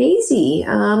easy.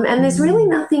 And there's really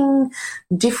nothing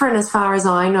different as far as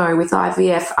I know with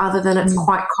IVF, other than it's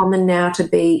quite common now to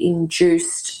be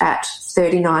induced at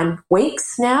 39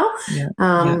 weeks now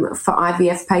for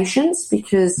IVF patients,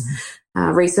 because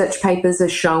research papers are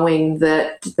showing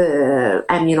that the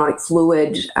amniotic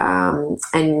fluid and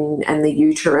the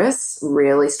uterus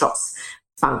really stops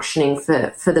functioning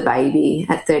for the baby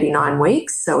at 39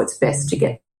 weeks. So it's best to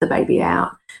get the baby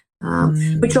out,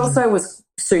 which also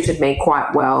suited me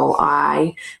quite well.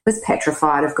 I was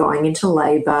petrified of going into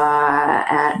labour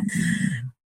at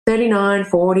 39,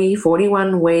 40,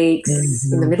 41 weeks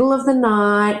in the middle of the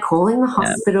night, calling the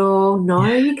hospital. No,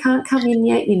 you can't come in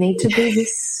yet. You need to be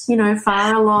this,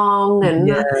 far along. And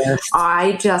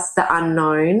the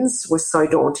unknowns were so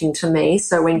daunting to me.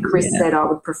 So when Chris said I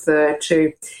would prefer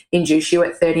to induce you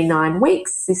at 39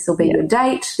 weeks, this will be your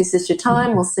date, this is your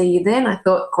time, we'll see you then, I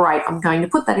thought, great, I'm going to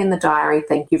put that in the diary.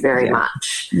 Thank you very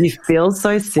much. You feel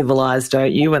so civilized,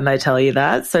 don't you, when they tell you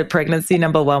that? So pregnancy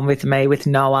number 1 with me, with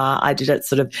Noah, I did it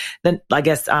sort of, then I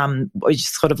guess we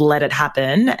just sort of let it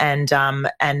happen. And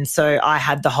so I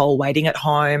had the whole waiting at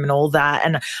home and all that.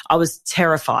 And I was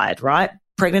terrified, right?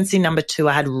 Pregnancy number 2,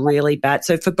 I had really bad.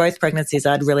 So for both pregnancies,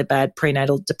 I had really bad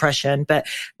prenatal depression, but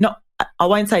I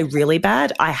won't say really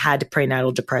bad. I had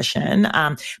prenatal depression,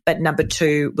 but number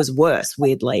 2 was worse,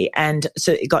 weirdly. And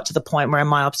so it got to the point where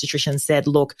my obstetrician said,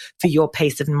 look, for your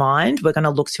peace of mind, we're going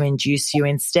to look to induce you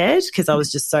instead, because I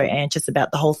was just so anxious about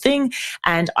the whole thing.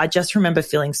 And I just remember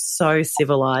feeling so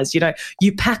civilized.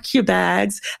 You pack your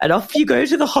bags and off you go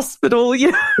to the hospital.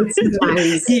 It's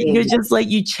amazing. You're just like,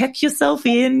 you check yourself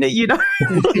in, You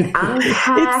can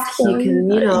unpack, you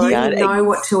can, you know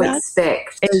what to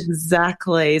expect.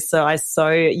 Exactly. So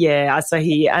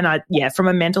from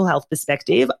a mental health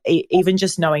perspective, even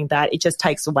just knowing that, it just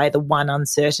takes away the one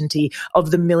uncertainty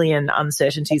of the million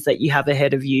uncertainties that you have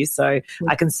ahead of you. So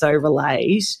I can so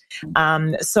relate.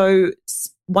 So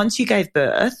once you gave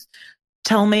birth,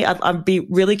 tell me, I'd be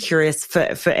really curious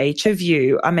for each of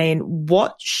you. I mean,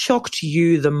 what shocked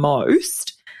you the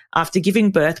most after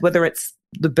giving birth, whether it's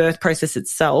the birth process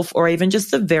itself or even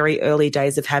just the very early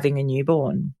days of having a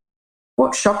newborn?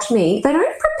 What shocked me, they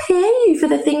don't prepare you for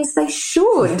the things they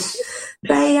should.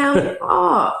 They,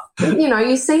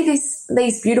 you see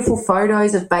these beautiful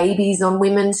photos of babies on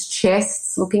women's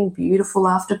chests looking beautiful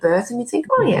after birth, and you think,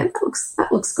 oh yeah,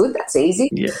 that looks good, that's easy.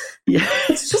 Yeah.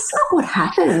 It's just not what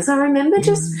happens. I remember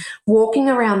just walking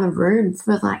around the room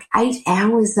for like 8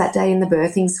 hours that day in the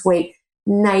birthing suite,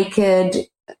 naked,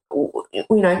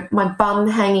 my bum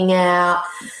hanging out,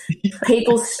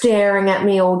 people staring at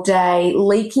me all day,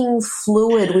 leaking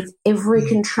fluid with every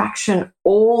contraction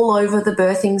all over the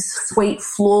birthing suite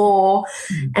floor.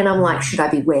 And I'm like, should I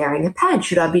be wearing a pad?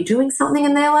 Should I be doing something?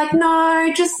 And they're like,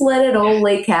 no, just let it all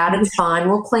leak out. It's fine.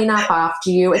 We'll clean up after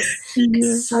you.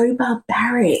 It's so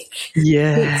barbaric.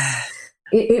 Yeah.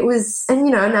 It was, and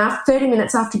now 30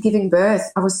 minutes after giving birth,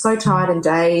 I was so tired and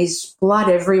dazed, blood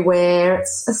everywhere.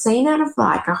 It's a scene out of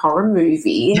like a horror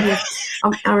movie. And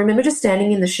I remember just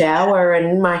standing in the shower,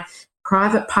 and my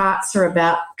private parts are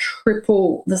about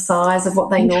triple the size of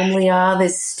what they normally are.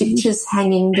 There's stitches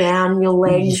hanging down your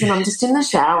legs, and I'm just in the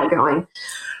shower going,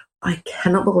 I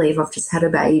cannot believe I've just had a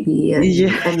baby, and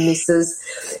this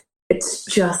is... It's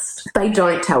just, they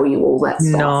don't tell you all that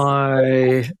stuff.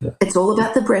 No. It's all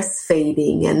about the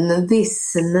breastfeeding and the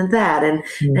this and the that, and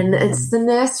it's the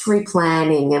nursery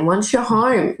planning. And once you're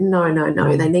home,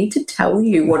 no, they need to tell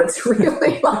you what it's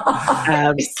really like.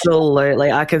 Absolutely.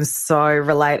 I can so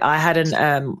relate. I had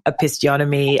an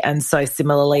episiotomy, and so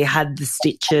similarly had the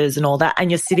stitches and all that, and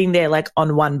you're sitting there like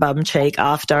on one bum cheek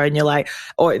after, and you're like,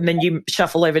 and then you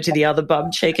shuffle over to the other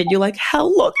bum cheek, and you're like, how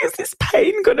long is this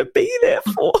pain going to be there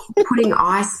for? Putting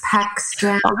ice packs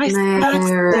down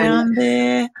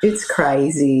there. It's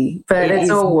crazy, but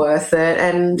it's all worth it.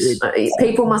 And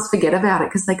people must forget about it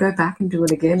because they go back and do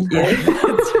it again.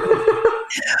 Yeah.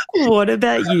 What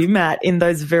about you, Matt, in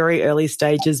those very early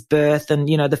stages, birth and,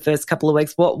 the first couple of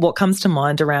weeks, what comes to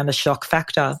mind around the shock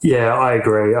factor? Yeah, I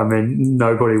agree. I mean,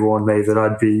 nobody warned me that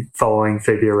I'd be following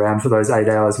Phoebe around for those 8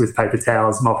 hours with paper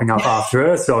towels mopping up after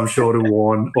her, so I'm sure to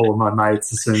warn all of my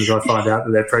mates as soon as I find out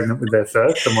that they're pregnant with their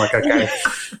first. I'm like, okay,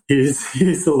 here's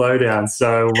the lowdown.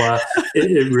 So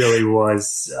it really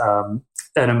was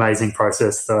an amazing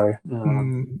process, though.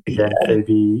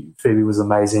 Again, Phoebe was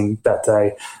amazing that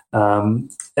day.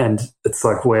 And it's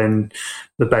like when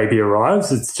the baby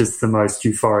arrives, it's just the most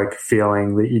euphoric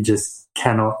feeling that you just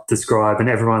cannot describe, and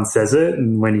everyone says it,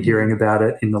 and when you're hearing about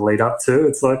it in the lead up to,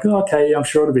 it's like, oh, okay, yeah, I'm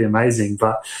sure it'll be amazing,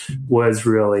 but words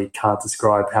really can't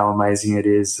describe how amazing it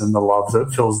is, and the love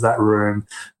that fills that room,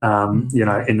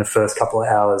 in the first couple of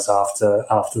hours after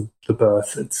the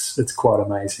birth. It's quite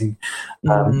amazing.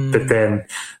 But then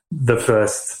the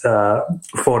first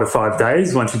 4 to 5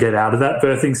 days, once you get out of that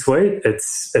birthing suite,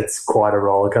 it's quite a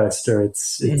roller coaster.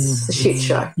 It's a shit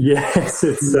show. Yes,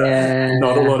 it's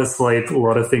not a lot of sleep, a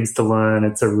lot of things to learn.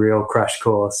 It's a real crash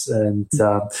course, and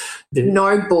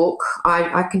no book.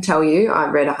 I can tell you, I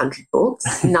read 100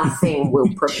 books. Nothing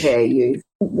will prepare you.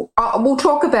 We'll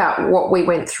talk about what we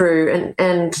went through,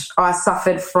 and I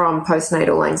suffered from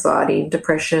postnatal anxiety and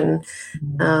depression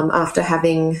after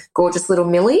having gorgeous little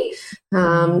Millie.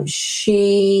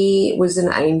 She was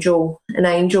an angel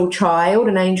child,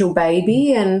 an angel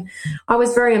baby, and I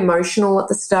was very emotional at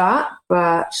the start,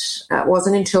 but it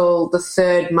wasn't until the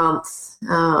 3rd month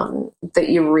that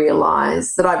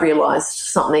I realised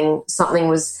something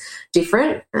was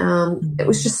different. It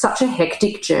was just such a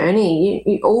hectic journey.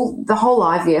 The whole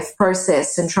IVF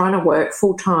process and trying to work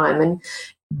full time, and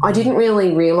I didn't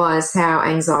really realise how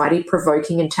anxiety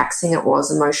provoking and taxing it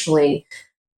was emotionally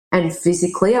and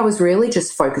physically. I was really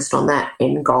just focused on that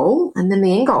end goal, and then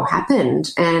the end goal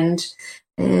happened, and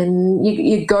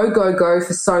you go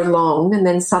for so long, and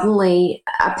then suddenly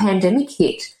a pandemic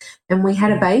hit and we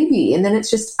had a baby, and then it's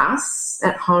just us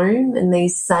at home in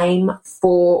these same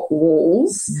 4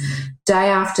 walls day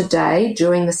after day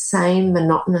doing the same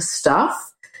monotonous stuff.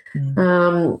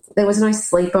 There was no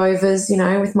sleepovers,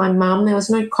 with my mum. There was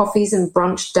no coffees and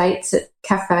brunch dates at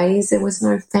cafes. There was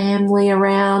no family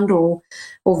around or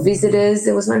visitors.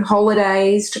 There was no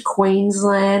holidays to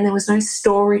Queensland. There was no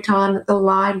story time at the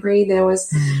library. There was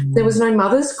no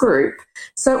mother's group.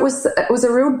 So it was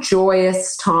a real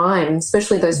joyous time,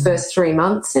 especially those first 3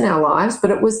 months in our lives.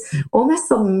 But it was almost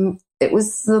the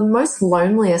most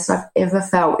loneliest I've ever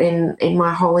felt in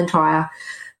my whole entire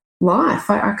life.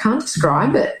 I can't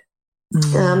describe it.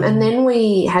 And then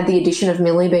we had the addition of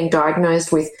Millie being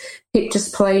diagnosed with hip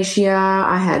dysplasia.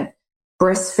 I had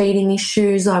breastfeeding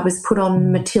issues. I was put on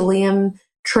Metilium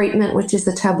treatment, which is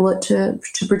the tablet to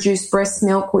produce breast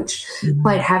milk, which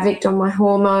played havoc on my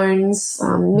hormones.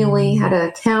 Millie had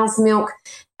a cow's milk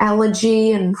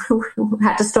allergy and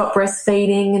had to stop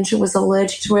breastfeeding, and she was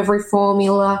allergic to every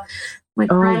formula. My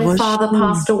grandfather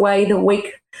passed away the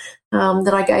week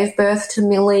that I gave birth to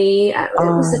Millie. It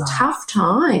was a tough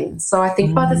time. So I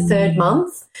think by the 3rd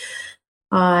month,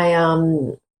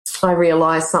 I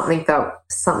realised something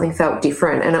felt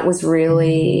different, and it was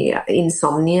really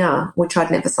insomnia, which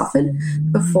I'd never suffered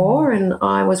before. And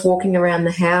I was walking around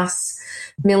the house.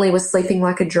 Millie was sleeping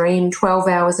like a dream, 12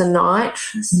 hours a night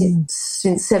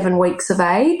since 7 weeks of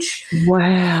age.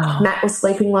 Wow. Matt was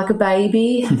sleeping like a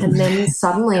baby, and then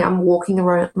suddenly I'm walking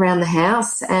around the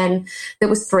house, and there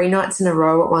was 3 nights in a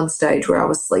row at one stage where I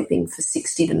was sleeping for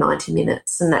 60 to 90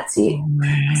 minutes, and that's it.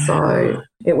 Wow. So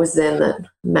it was then that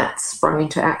Matt sprung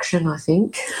into action, I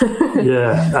think.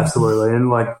 Yeah, absolutely. And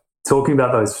talking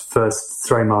about those first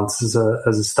 3 months as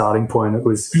a starting point, it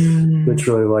was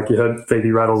literally like you heard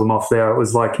Phoebe rattle them off there. It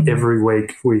was like every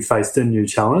week we faced a new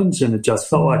challenge, and it just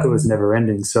felt like it was never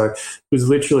ending. So it was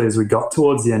literally as we got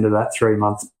towards the end of that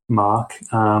 3-month mark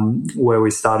where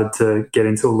we started to get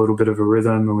into a little bit of a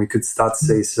rhythm, and we could start to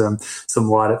see some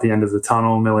light at the end of the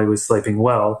tunnel. Millie was sleeping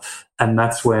well, and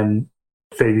that's when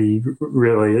Phoebe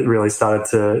really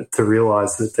started to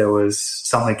realise that there was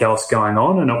something else going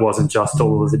on, and it wasn't just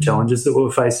all of the challenges that we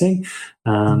were facing.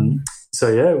 So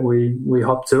yeah, we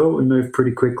hopped to it. We moved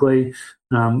pretty quickly.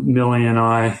 Millie and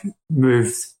I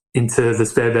moved into the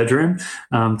spare bedroom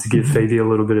to give Phoebe a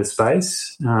little bit of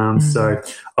space. So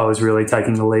I was really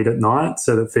taking the lead at night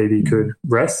so that Phoebe could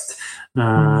rest,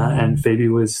 and Phoebe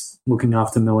was looking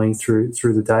after Millie through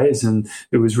the days, and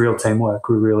it was real teamwork.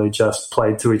 We really just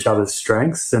played to each other's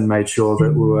strengths and made sure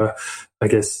that we were, I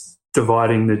guess,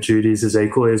 dividing the duties as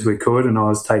equally as we could, and I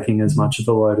was taking as much of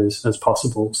the load as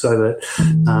possible, so that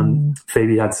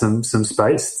Phoebe had some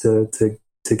space to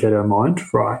get her mind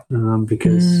right,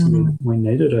 because we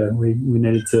needed her. We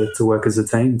needed to work as a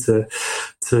team to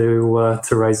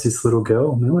raise this little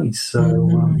girl, Millie. So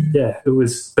it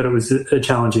was a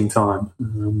challenging time,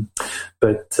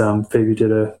 but Phoebe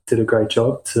did a great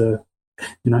job to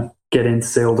get in to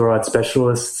see all the right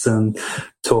specialists and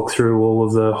talk through all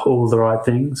of the right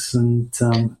things, and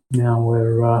now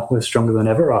we're stronger than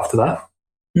ever after that.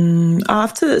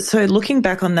 So looking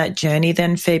back on that journey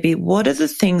then, Phoebe, what are the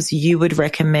things you would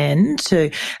recommend to,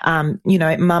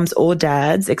 mums or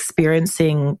dads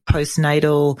experiencing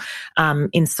postnatal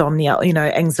insomnia,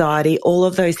 anxiety, all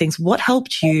of those things? What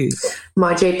helped you?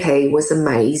 My GP was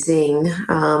amazing.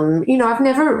 I've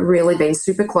never really been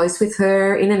super close with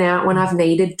her, in and out when I've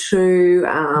needed to.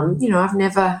 I've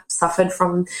never suffered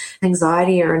from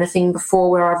anxiety or anything before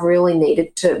where I've really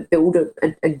needed to build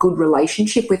a good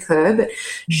relationship with her. But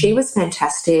she was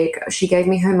fantastic. She gave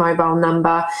me her mobile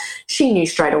number. She knew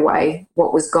straight away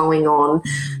what was going on.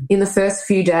 In the first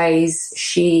few days,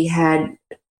 she had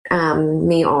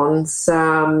me on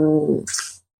some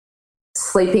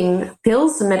sleeping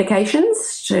pills and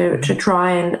medications to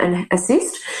try and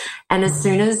assist. And as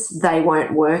soon as they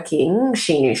weren't working,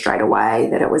 she knew straight away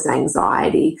that it was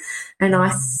anxiety. And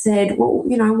I said, well,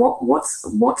 you know,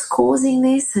 what's causing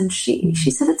this? And she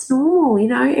said, it's normal, you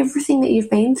know, everything that you've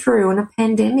been through and a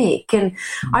pandemic. And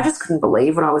I just couldn't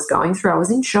believe what I was going through. I was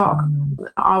in shock.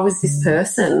 I was this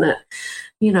person that,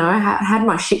 you know, had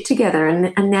my shit together,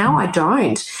 and now I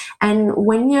don't. And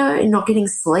when you're not getting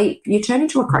sleep, you turn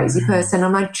into a crazy person,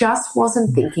 and I just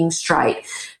wasn't thinking straight.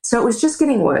 So it was just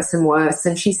getting worse and worse.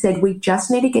 And she said, we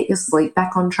just need to get your sleep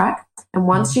back on track. And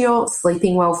once you're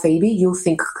sleeping well, Phoebe, you'll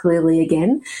think clearly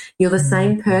again. You're the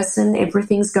same person.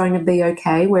 Everything's going to be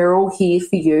okay. We're all here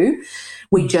for you.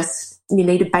 You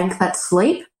need to bank that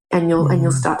sleep, and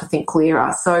you'll start to think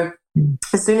clearer. So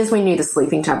as soon as we knew the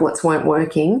sleeping tablets weren't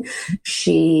working,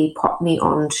 she popped me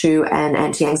onto an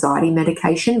anti-anxiety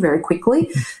medication very quickly,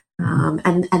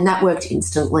 and that worked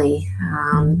instantly.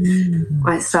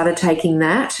 I started taking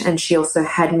that, and she also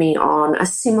had me on a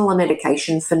similar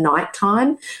medication for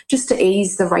nighttime just to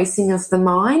ease the racing of the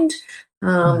mind.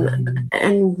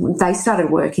 And they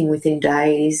started working within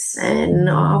days, and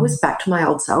I was back to my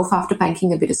old self after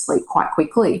banking a bit of sleep quite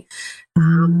quickly.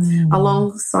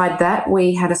 Alongside that,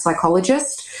 we had a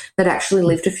psychologist that actually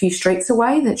lived a few streets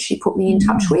away that she put me in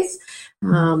touch with.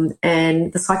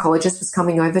 And the psychologist was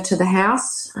coming over to the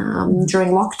house during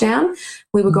lockdown.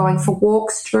 We were going for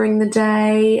walks during the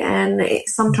day, and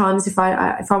sometimes if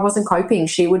I wasn't coping,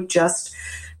 she would just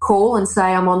call and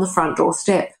say, I'm on the front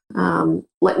doorstep,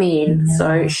 let me in.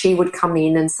 So she would come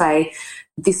in and say,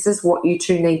 this is what you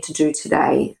two need to do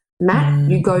today. Matt,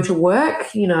 you go to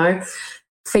work, you know,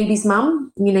 Phoebe's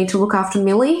mum, you need to look after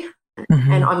Millie,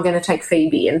 and I'm going to take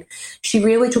Phoebe. And she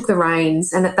really took the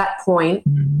reins. And at that point,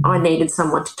 I needed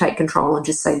someone to take control and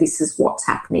just say, this is what's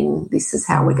happening. This is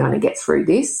how we're going to get through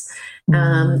this.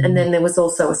 And then there was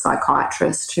also a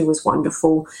psychiatrist who was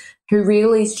wonderful, who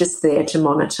really is just there to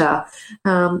monitor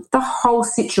the whole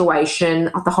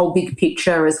situation, the whole big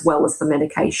picture, as well as the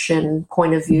medication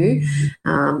point of view.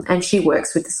 And she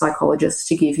works with the psychologist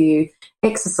to give you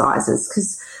exercises,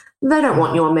 because they don't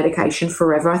want you on medication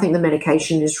forever. I think the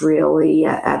medication is really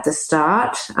at the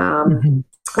start. And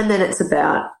then it's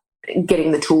about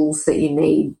getting the tools that you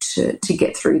need to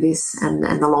get through this and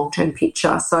the long-term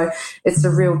picture. So it's a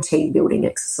real team-building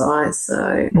exercise.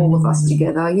 So all of us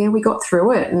together, we got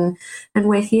through it, and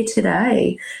we're here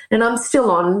today. And I'm still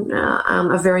on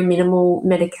a very minimal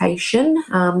medication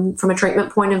from a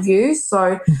treatment point of view.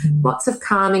 So lots of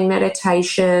calming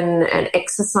meditation and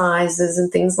exercises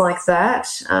and things like that.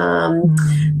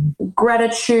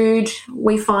 Gratitude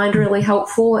we find really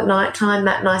helpful at night time.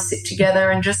 Matt and I sit together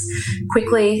and just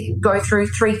quickly go through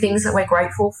 3 things that we're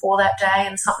grateful for that day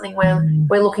and something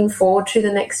we're looking forward to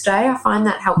the next day. I find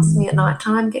that helps me at night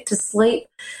time get to sleep.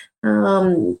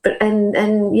 The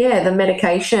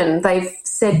medication, they've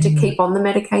said to keep on the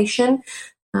medication.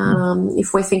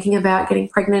 If we're thinking about getting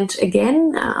pregnant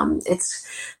again,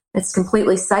 it's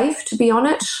completely safe to be on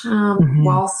it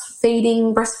whilst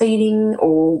breastfeeding,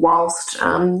 or whilst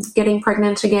getting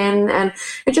pregnant again. And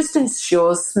it just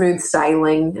ensures smooth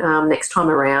sailing next time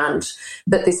around,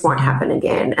 that this won't happen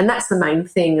again. And that's the main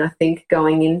thing, I think,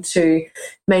 going into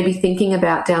maybe thinking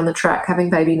about down the track having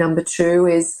baby number 2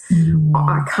 is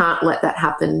I can't let that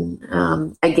happen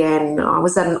again. I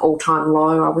was at an all-time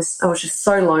low. I was just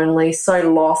so lonely,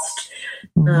 so lost.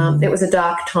 It was a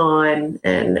dark time,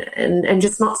 and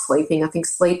just not sleeping. I think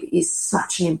sleep is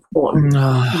such an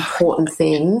important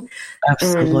thing.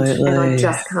 Absolutely. And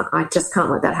I just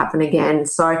can't let that happen again.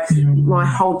 So my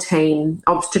whole team,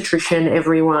 obstetrician,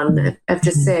 everyone, have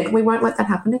just said, we won't let that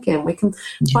happen again. We can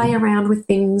play around with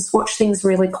things, watch things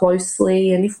really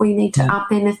closely, and if we need to up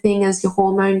anything as your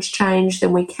hormones change,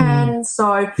 then we can.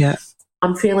 So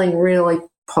I'm feeling really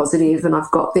positive, and I've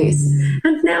got this,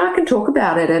 and now I can talk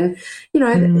about it. And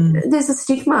there's a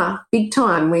stigma big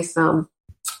time with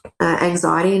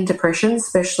anxiety and depression,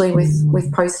 especially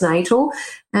with postnatal,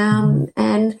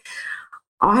 and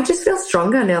I just feel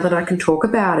stronger now that I can talk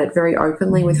about it very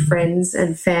openly with friends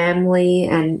and family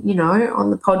and, you know,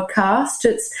 on the podcast.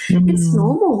 It's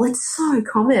normal. It's so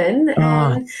common.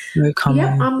 And so common.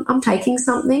 Yeah, I'm taking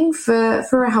something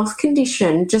for a health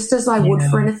condition just as I would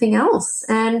for anything else.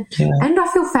 And I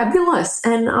feel fabulous.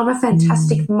 And I'm a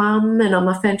fantastic mum, and I'm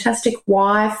a fantastic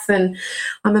wife, and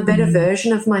I'm a better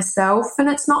version of myself. And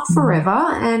it's not forever,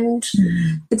 and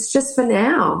it's just for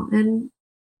now. And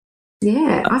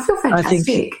yeah, I feel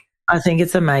fantastic. I think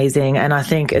it's amazing, and I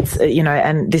think it's, you know,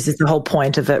 and this is the whole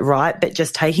point of it, right? But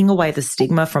just taking away the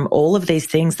stigma from all of these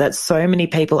things that so many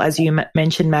people, as you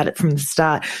mentioned, Matt, from the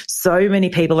start, so many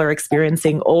people are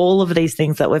experiencing all of these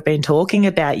things that we've been talking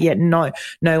about, yet no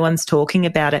one's talking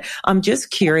about it. I'm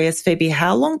just curious, Phoebe,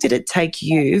 how long did it take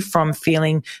you from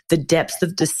feeling the depths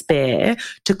of despair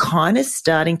to kind of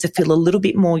starting to feel a little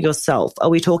bit more yourself? Are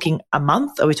we talking a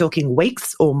month? Are we talking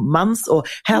weeks or months, or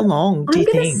how long do you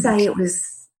think? I'm going to say it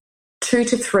was 2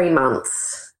 to 3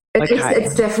 months.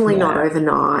 It's definitely not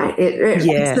overnight.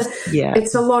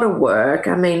 It's a lot of work.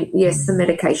 I mean, yes, the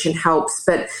medication helps,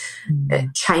 but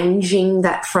changing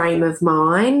that frame of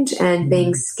mind and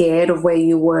being scared of where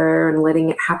you were and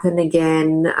letting it happen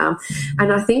again.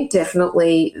 And I think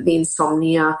definitely the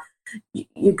insomnia,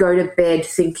 you go to bed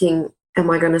thinking, am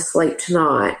I going to sleep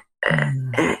tonight?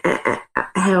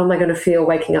 How am I going to feel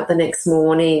waking up the next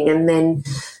morning? And then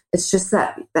it's just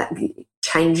that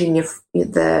changing your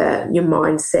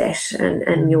mindset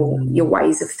and your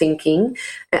ways of thinking.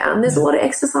 There's a lot of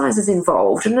exercises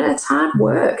involved, and it's hard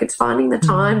work. It's finding the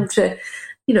time to,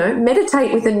 you know,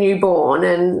 meditate with a newborn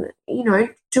and, you know,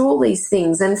 do all these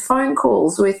things, and phone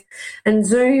calls and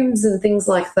Zooms and things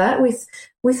like that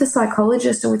with a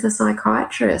psychologist and with a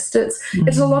psychiatrist.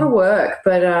 It's a lot of work,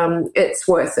 but it's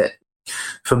worth it.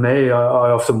 For me,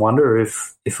 I often wonder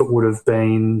if it would have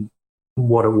been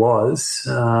what it was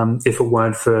if it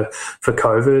weren't for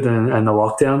COVID and the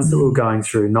lockdowns that we were going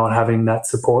through, not having that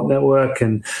support network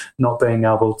and not being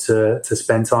able to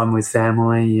spend time with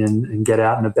family and get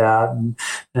out and about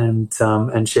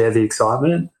and share the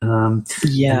excitement. And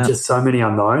just so many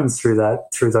unknowns through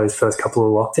those first couple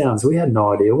of lockdowns. We had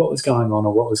no idea what was going on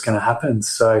or what was going to happen.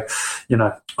 So, you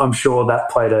know, I'm sure that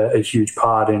played a huge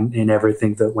part in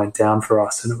everything that went down for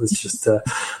us. And it was just a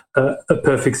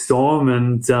perfect storm,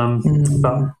 and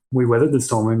but we weathered the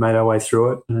storm. We made our way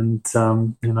through it, and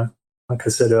you know, like I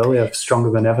said earlier,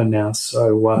 stronger than ever now.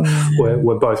 So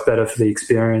we're both better for the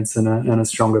experience and a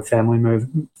stronger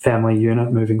family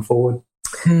unit moving forward.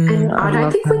 And I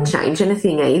don't think we'd change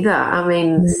anything either. I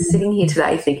mean, sitting here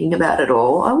today thinking about it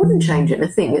all, I wouldn't change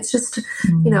anything. It's just,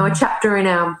 you know, a chapter in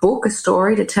our book, a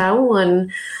story to tell,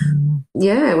 and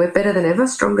yeah, we're better than ever,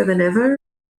 stronger than ever.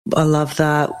 I love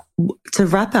that. To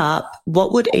wrap up,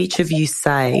 what would each of you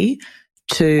say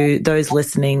to those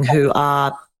listening who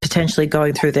are potentially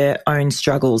going through their own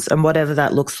struggles, and whatever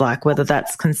that looks like, whether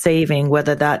that's conceiving,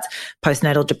 whether that's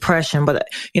postnatal depression, whether,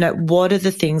 you know, what are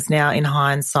the things now in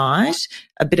hindsight,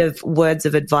 a bit of words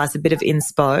of advice, a bit of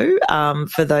inspo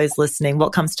for those listening?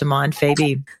 What comes to mind,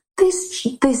 Phoebe?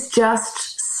 There's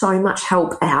just so much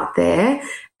help out there,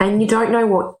 and you don't know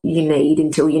what you need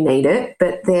until you need it,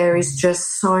 but there is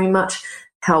just so much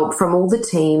help from all the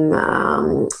team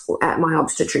at my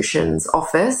obstetrician's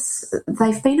office.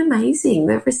 They've been amazing.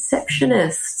 They're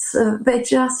receptionists. They're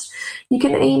just, you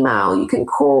can email, you can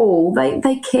call.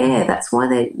 They care. That's why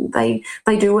they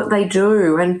do what they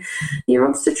do. And your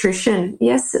obstetrician,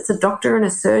 yes, it's a doctor and a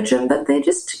surgeon, but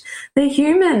they're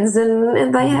humans,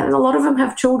 and they have, a lot of them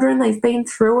have children. They've been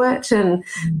through it, and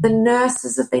the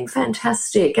nurses have been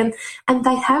fantastic, and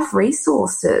they have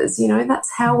resources. You know,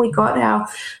 that's how we got our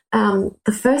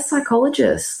the first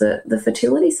psychologist, the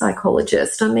fertility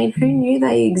psychologist. I mean, who knew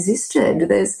they existed?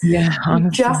 You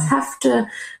just have to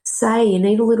say you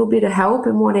need a little bit of help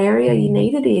in what area you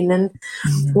need it in. And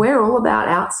we're all about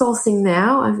outsourcing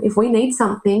now. If we need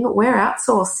something, we're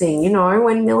outsourcing. You know,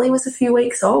 when Millie was a few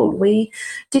weeks old, we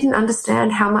didn't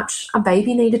understand how much a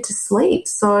baby needed to sleep.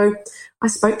 So I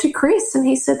spoke to Chris, and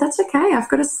he said, that's okay. I've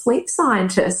got a sleep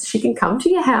scientist. She can come to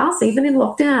your house, even in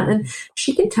lockdown, and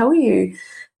she can tell you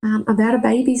about a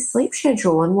baby's sleep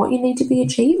schedule and what you need to be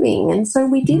achieving. And so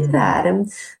we did that.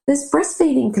 And there's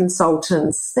breastfeeding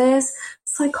consultants, there's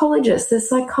psychologists, there's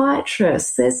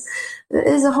psychiatrists,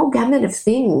 there's a whole gamut of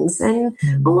things. And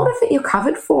a lot of it you're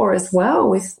covered for as well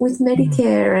with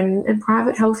Medicare and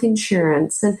private health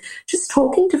insurance, and just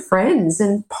talking to friends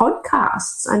and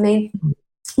podcasts. I mean,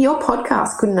 your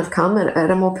podcast couldn't have come at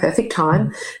a more perfect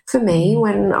time for me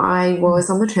when I was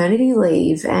on maternity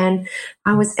leave, and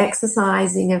I was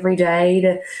exercising every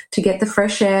day to get the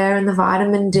fresh air and the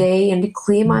vitamin D and to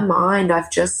clear my mind.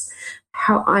 I've just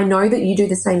how I know that you do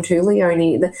the same too,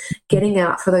 Leonie. Getting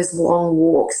out for those long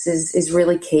walks is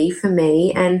really key for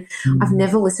me. And I've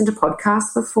never listened to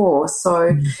podcasts before.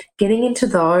 So getting into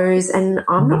those, and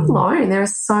I'm not alone. There are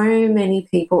so many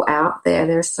people out there.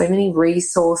 There are so many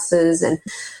resources and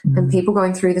people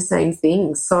going through the same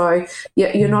things. So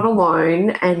you're not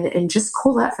alone, and just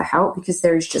call out for help, because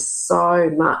there is just so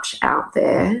much out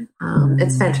there.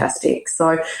 It's fantastic.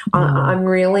 So I'm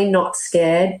really not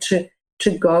scared to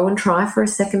go and try for a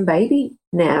second baby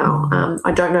now.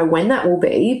 I don't know when that will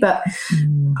be, but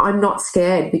I'm not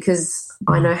scared, because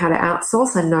I know how to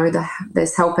outsource. I know that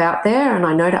there's help out there, and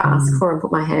I know to ask for and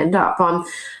put my hand up.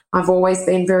 I've always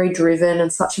been very driven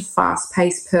and such a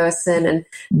fast-paced person, and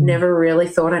never really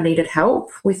thought I needed help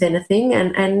with anything.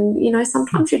 And you know,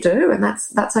 sometimes you do, and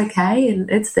that's okay, and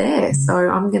it's there. So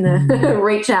I'm going to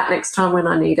reach out next time when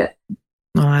I need it.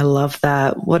 Oh, I love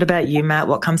that. What about you, Matt?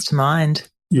 What comes to mind?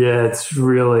 Yeah, it's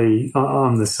really,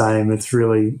 I'm the same. It's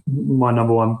really my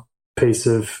number one piece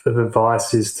of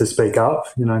advice is to speak up,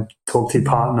 you know, talk to your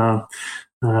partner,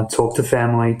 talk to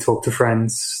family, talk to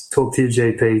friends, talk to your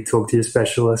GP, talk to your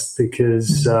specialist,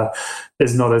 because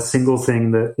there's not a single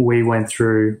thing that we went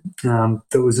through that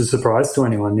was a surprise to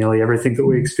anyone. Nearly everything that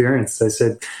we experienced, they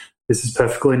said, this is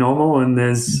perfectly normal, and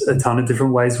there's a ton of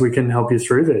different ways we can help you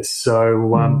through this.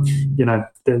 So, you know,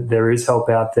 there is help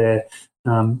out there.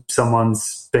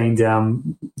 Someone's been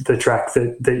down the track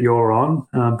that you're on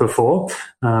before,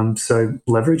 so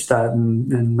leverage that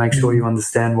and make sure you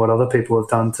understand what other people have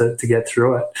done to get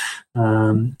through it,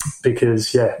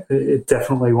 because it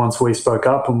definitely, once we spoke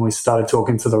up and we started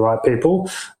talking to the right people,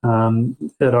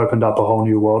 it opened up a whole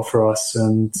new world for us,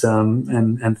 and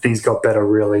things got better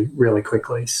really, really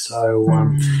quickly.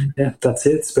 So that's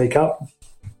it, speak up.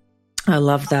 I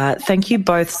love that. Thank you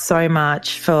both so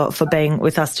much for being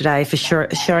with us today, for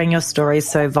sharing your stories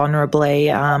so vulnerably.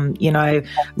 You know,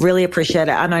 really appreciate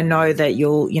it. And I know that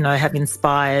you'll, you know, have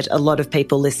inspired a lot of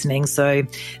people listening. So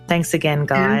thanks again,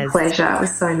 guys. Pleasure. It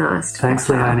was so nice. Thanks,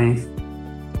 Leonie.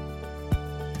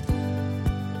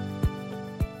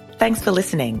 Thanks for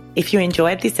listening. If you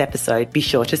enjoyed this episode, be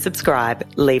sure to subscribe,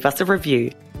 leave us a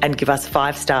review, and give us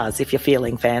 5 stars if you're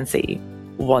feeling fancy.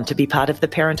 Want to be part of the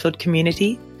parenthood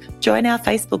community? Join our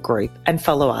Facebook group and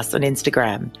follow us on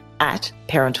Instagram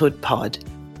 @ParenthoodPod.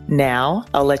 Now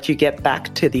I'll let you get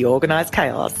back to the organised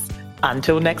chaos.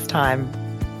 Until next time.